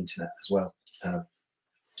across the internet as well.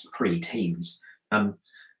 pre-teens.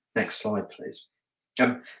 Next slide, please.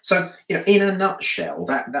 So, you know, in a nutshell,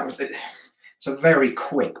 that was it's a very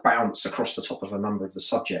quick bounce across the top of a number of the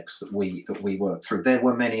subjects that we worked through. There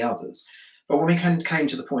were many others, but when we came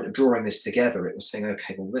to the point of drawing this together, it was saying,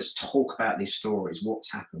 okay, well, let's talk about these stories.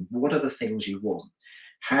 What's happened? What are the things you want?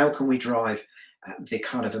 How can we drive the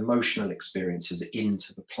kind of emotional experiences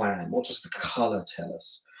into the plan? What does the colour tell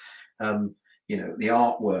us? You know, the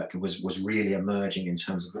artwork was really emerging in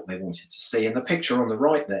terms of what they wanted to see. And the picture on the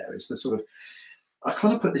right there is the sort of, I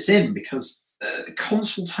kind of put this in because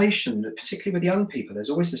consultation, particularly with young people,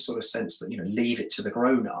 there's always this sort of sense that, you know, leave it to the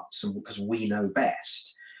grown-ups and because we know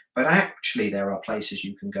best. But actually there are places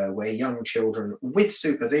you can go where young children with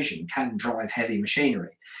supervision can drive heavy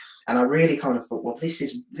machinery. And I really kind of thought, well,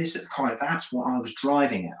 that's what I was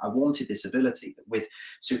driving at. I wanted this ability that with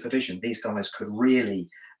supervision, these guys could really,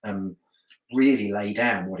 really lay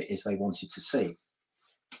down what it is they wanted to see.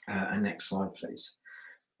 And next slide, please.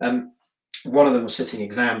 One of them was sitting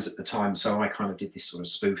exams at the time, so I kind of did this sort of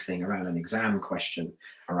spoof thing around an exam question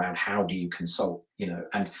around how do you consult, you know,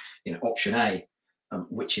 and, you know, option A,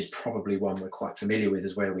 which is probably one we're quite familiar with,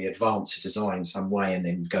 is where we advance a design some way and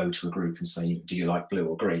then go to a group and say, do you like blue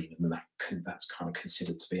or green? And that's kind of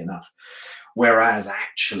considered to be enough. Whereas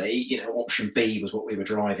actually, you know, option B was what we were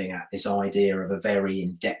driving at, this idea of a very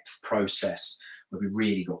in-depth process where we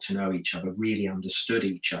really got to know each other, really understood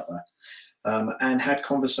each other, and had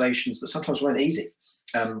conversations that sometimes weren't easy,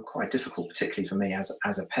 quite difficult, particularly for me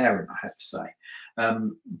as a parent, I have to say.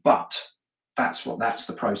 But that's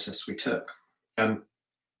the process we took. And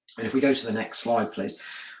if we go to the next slide, please,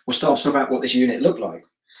 we'll start to talk about what this unit looked like.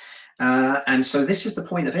 And so this is the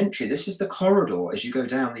point of entry. This is the corridor as you go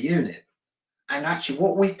down the unit. And actually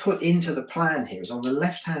what we've put into the plan here is on the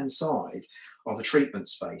left-hand side are the treatment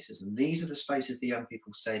spaces. And these are the spaces the young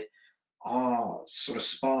people said are sort of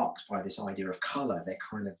sparked by this idea of colour. They're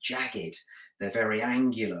kind of jagged. They're very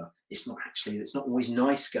angular. It's not always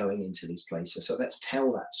nice going into these places. So let's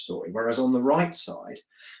tell that story. Whereas on the right side,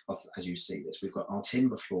 as you see this, we've got our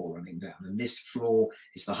timber floor running down. And this floor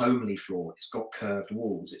is the homely floor. It's got curved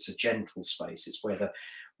walls. It's a gentle space. It's where the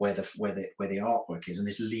artwork is. And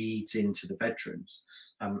this leads into the bedrooms.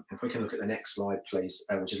 If we can look at the next slide, please,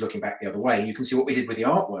 which is looking back the other way, you can see what we did with the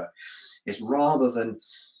artwork is rather than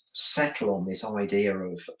settle on this idea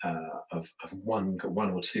of one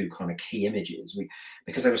or two kind of key images,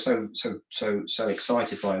 because they were so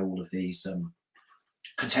excited by all of these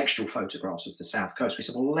contextual photographs of the South Coast, we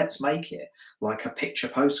said, well, let's make it like a picture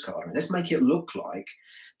postcard, and let's make it look like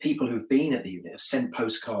people who've been at the unit have sent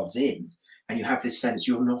postcards in, and you have this sense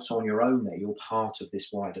you're not on your own there, you're part of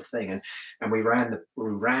this wider thing. And we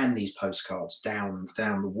ran these postcards down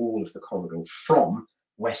the wall of the corridor from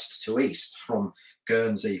west to east, from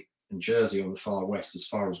Guernsey and Jersey on the far west as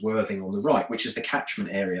far as Worthing on the right, which is the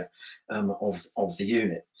catchment area of the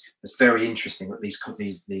unit. It's very interesting that these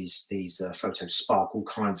photos spark all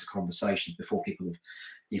kinds of conversations before people have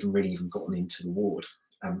even gotten into the ward.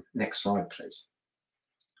 Next slide, please.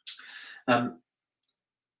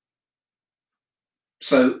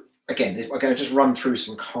 So again, we're going to just run through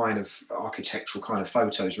some kind of architectural kind of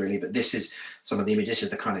photos, really, but this is some of the images. This is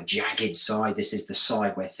the kind of jagged side. This is the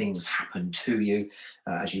side where things happen to you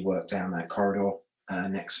as you work down that corridor.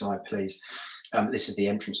 Next slide, please. This is the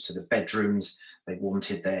entrance to the bedrooms. They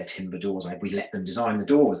wanted their timber doors. We let them design the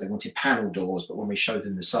doors. They wanted panel doors, but when we showed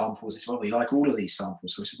them the samples, they said, well, we like all of these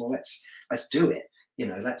samples. So we said, well, let's do it. You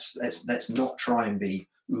know, let's not try and be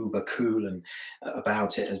uber cool and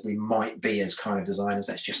about it as we might be as kind of designers.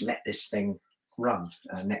 Let's just let this thing run.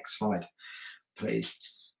 Next slide, please.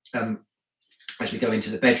 As we go into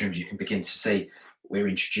the bedrooms, you can begin to see we're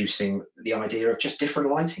introducing the idea of just different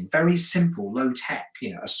lighting, very simple, low tech,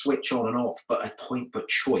 you know, a switch on and off, but a point but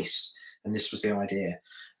choice. And this was the idea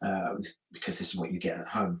because this is what you get at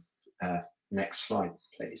home. Next slide,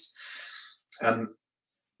 please.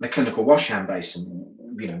 The clinical wash hand basin,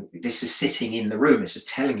 you know, this is sitting in the room. This is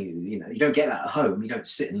telling you, you know, you don't get that at home. You don't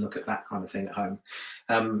sit and look at that kind of thing at home.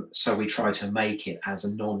 So we try to make it as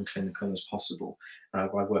a non-clinical as possible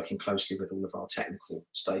by working closely with all of our technical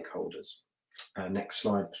stakeholders. Next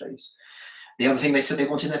slide, please. The other thing they said they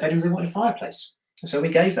wanted in their bedrooms, they wanted a fireplace. So we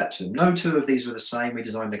gave that to them. No two of these were the same. We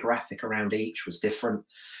designed a graphic around each, was different.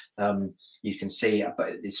 You can see, but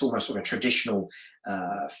it's almost sort of a traditional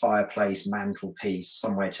fireplace, mantelpiece,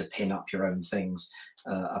 somewhere to pin up your own things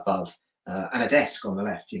above, and a desk on the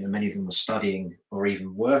left. You know, many of them were studying or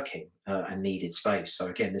even working and needed space. So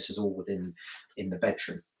again, this is all in the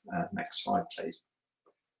bedroom. Next slide, please.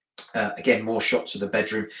 Again, more shots of the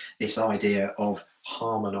bedroom. This idea of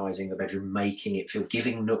harmonising the bedroom, making it feel,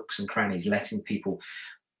 giving nooks and crannies, letting people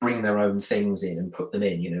bring their own things in and put them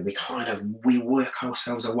in. You know, we work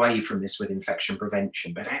ourselves away from this with infection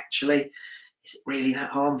prevention, but actually, is it really that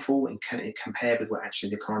harmful compared with what actually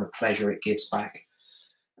the kind of pleasure it gives back?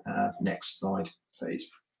 Next slide, please.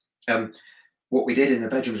 What we did in the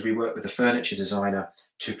bedrooms, we worked with a furniture designer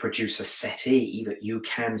to produce a settee that you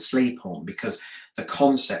can sleep on, because the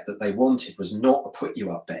concept that they wanted was not a put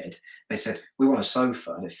you up bed. They said, we want a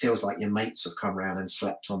sofa, and it feels like your mates have come around and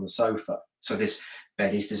slept on the sofa. So this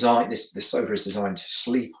bed is designed, this sofa is designed to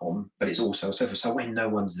sleep on, but it's also a sofa. So when no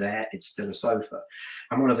one's there, it's still a sofa.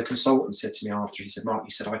 And one of the consultants said to me after, he said, Mark,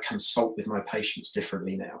 he said, I consult with my patients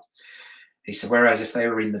differently now. He said, whereas if they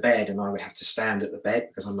were in the bed and I would have to stand at the bed,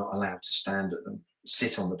 because I'm not allowed to stand at them,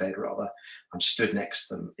 sit on the bed rather, I'm stood next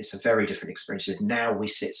to them. It's a very different experience. He said, now we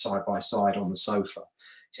sit side by side on the sofa.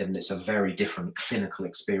 He said, and it's a very different clinical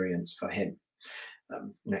experience for him.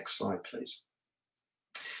 Next slide, please.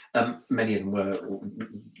 Many of them were,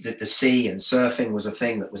 the sea and surfing was a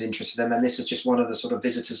thing that was interested in them. And this is just one of the sort of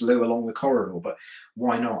visitors' loo along the corridor. But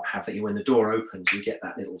why not have that? When the door opens, you get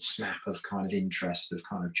that little snap of kind of interest, of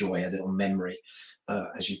kind of joy, a little memory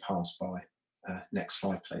as you pass by. Next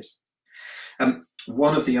slide, please.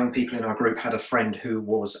 One of the young people in our group had a friend who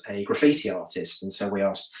was a graffiti artist, and so we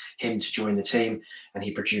asked him to join the team, and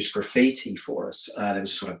he produced graffiti for us. There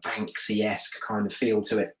was a sort of Banksy-esque kind of feel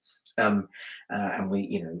to it. And we,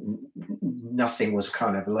 you know, nothing was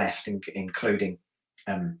kind of left, including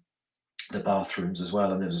the bathrooms as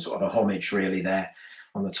well. And there was a sort of a homage really there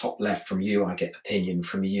on the top left. From you, I get opinion.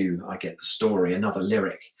 From you, I get the story. Another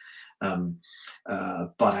lyric.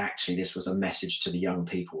 But actually, this was a message to the young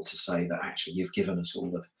people to say that actually you've given us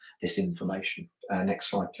all of this information. Next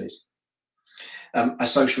slide, please. A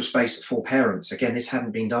social space for parents. Again, this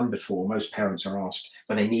hadn't been done before. Most parents are asked,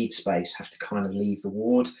 when they need space, have to kind of leave the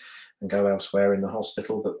ward and go elsewhere in the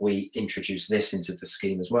hospital, but we introduced this into the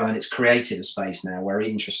scheme as well, and it's created a space now where,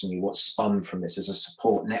 interestingly, what's spun from this is a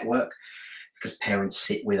support network, because parents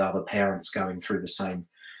sit with other parents going through the same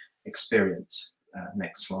experience.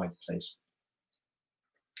 Next slide, please.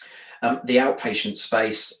 The outpatient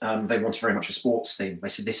space, they wanted very much a sports theme. They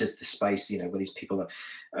said, this is the space, you know, where these people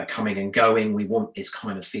are coming and going. We want this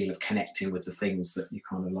kind of feel of connecting with the things that you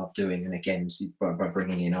kind of love doing. And again, by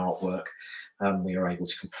bringing in artwork, we are able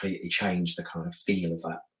to completely change the kind of feel of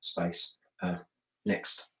that space.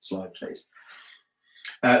 Next slide, please.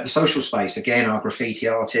 The social space, again, our graffiti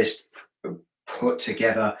artist put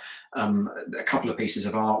together a couple of pieces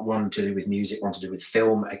of art, one to do with music, one to do with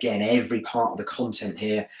film. Again, every part of the content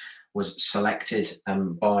here was selected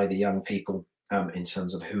by the young people in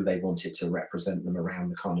terms of who they wanted to represent them around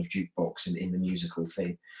the kind of jukebox in the musical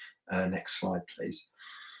theme. Next slide, please.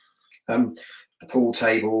 The pool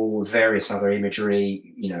table, various other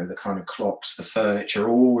imagery, you know, the kind of clocks, the furniture,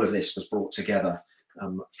 all of this was brought together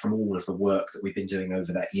from all of the work that we've been doing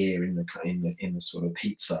over that year in the sort of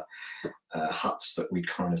pizza huts that we'd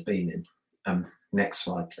kind of been in. Next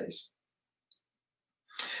slide, please.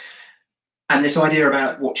 And this idea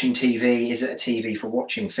about watching TV, is it a TV for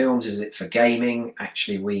watching films? Is it for gaming?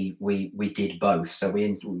 Actually, we did both. So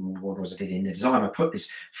what was it in the design? I put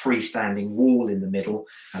this freestanding wall in the middle,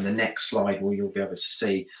 and the next slide where you'll be able to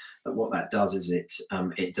see that what that does is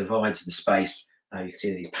it divides the space. You can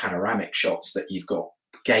see these panoramic shots that you've got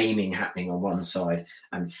gaming happening on one side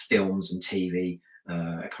and films and TV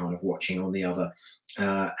kind of watching on the other,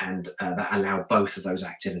 and that allowed both of those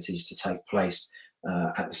activities to take place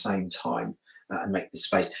at the same time and make this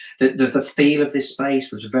space. The feel of this space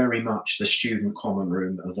was very much the student common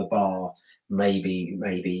room of the bar, maybe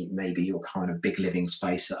your kind of big living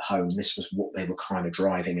space at home. This was what they were kind of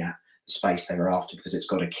driving at, the space they were after, because it's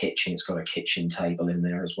got a kitchen, it's got a kitchen table in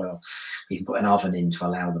there as well. You can put an oven in to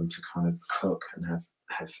allow them to kind of cook and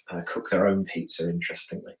have cook their own pizza,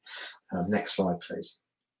 interestingly. Next slide, please.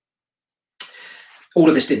 All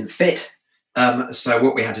of this didn't fit. So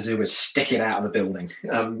what we had to do was stick it out of the building.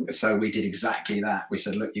 So we did exactly that. We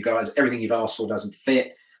said, look, you guys, everything you've asked for doesn't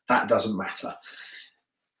fit. That doesn't matter.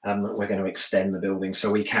 We're going to extend the building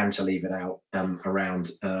so we can to leave it out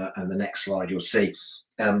around. And the next slide, you'll see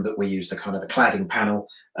that we used the kind of a cladding panel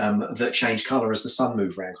that changed colour as the sun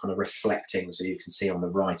moved around, kind of reflecting. So you can see on the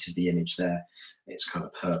right of the image there, it's kind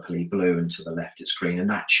of purpley blue, and to the left it's green. And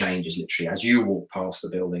that changes literally as you walk past the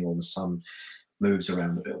building or the sun moves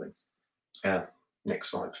around the building. Next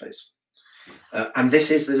slide, please. And this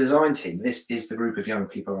is the design team. This is the group of young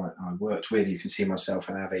people I worked with. You can see myself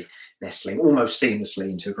and Abby nestling almost seamlessly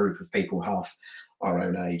into a group of people half our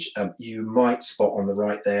own age. You might spot on the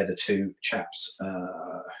right there the two chaps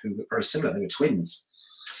who were very similar. They were twins.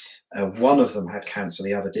 One of them had cancer,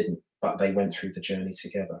 the other didn't, but they went through the journey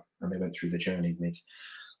together, and they went through the journey with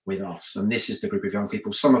with us. And this is the group of young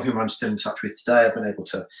people, some of whom I'm still in touch with today. I've been able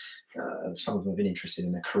to, some of them have been interested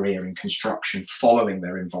in a career in construction following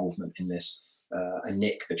their involvement in this. And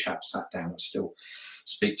Nick, the chap, sat down, I still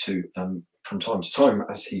speak to from time to time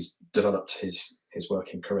as he's developed his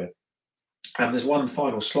working career. And there's one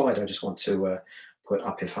final slide I just want to put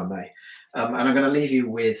up, if I may. And I'm going to leave you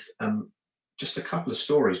with just a couple of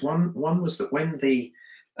stories. One was that when the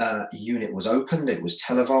unit was opened, it was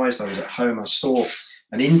televised. I was at home. I saw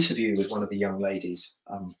an interview with one of the young ladies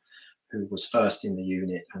who was first in the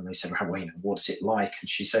unit, and they said, well, what's it like? And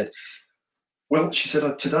she said, well, she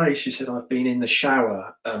said, today, she said, I've been in the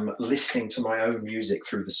shower listening to my own music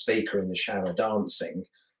through the speaker in the shower, dancing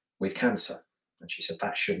with cancer. And she said,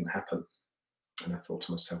 that shouldn't happen. And I thought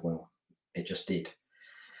to myself, well, it just did.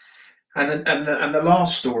 And the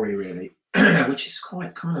last story, really, which is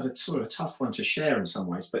quite kind of a sort of tough one to share in some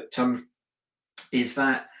ways, but is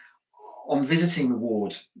that on visiting the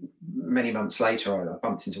ward many months later, I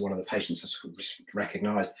bumped into one of the patients I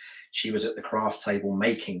recognised. She was at the craft table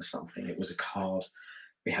making something. It was a card.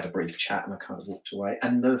 We had a brief chat and I kind of walked away.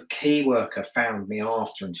 And the key worker found me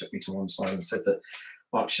after and took me to one side and said that,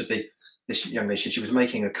 Mark, this young lady, she was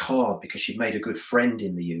making a card because she'd made a good friend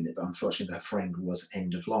in the unit, but unfortunately her friend was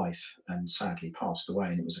end of life and sadly passed away,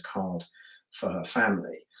 and it was a card for her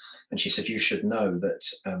family. And she said, you should know that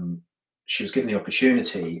she was given the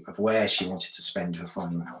opportunity of where she wanted to spend her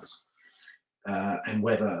final hours and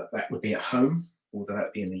whether that would be at home or whether that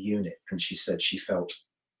would be in the unit. And she said she felt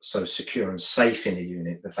so secure and safe in the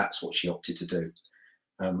unit that that's what she opted to do.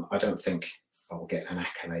 I don't think I'll get an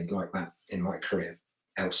accolade like that in my career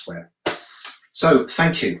elsewhere. So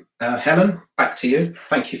thank you. Helen, back to you.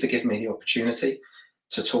 Thank you for giving me the opportunity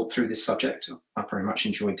to talk through this subject. I very much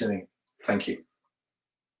enjoyed doing it. Thank you.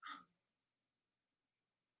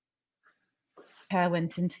 Care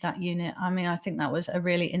went into that unit. I mean, I think that was a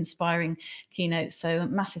really inspiring keynote. So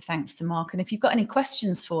massive thanks to Mark. And if you've got any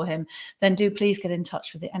questions for him, then do please get in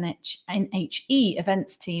touch with the NHE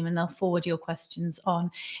events team and they'll forward your questions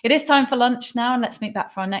on. It is time for lunch now, and let's meet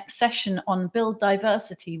back for our next session on build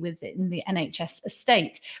diversity within the NHS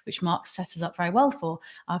estate, which Mark set us up very well for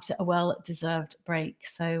after a well-deserved break.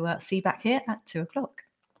 So see you back here at 2 o'clock.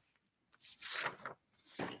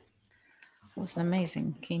 It was an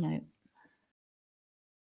amazing keynote.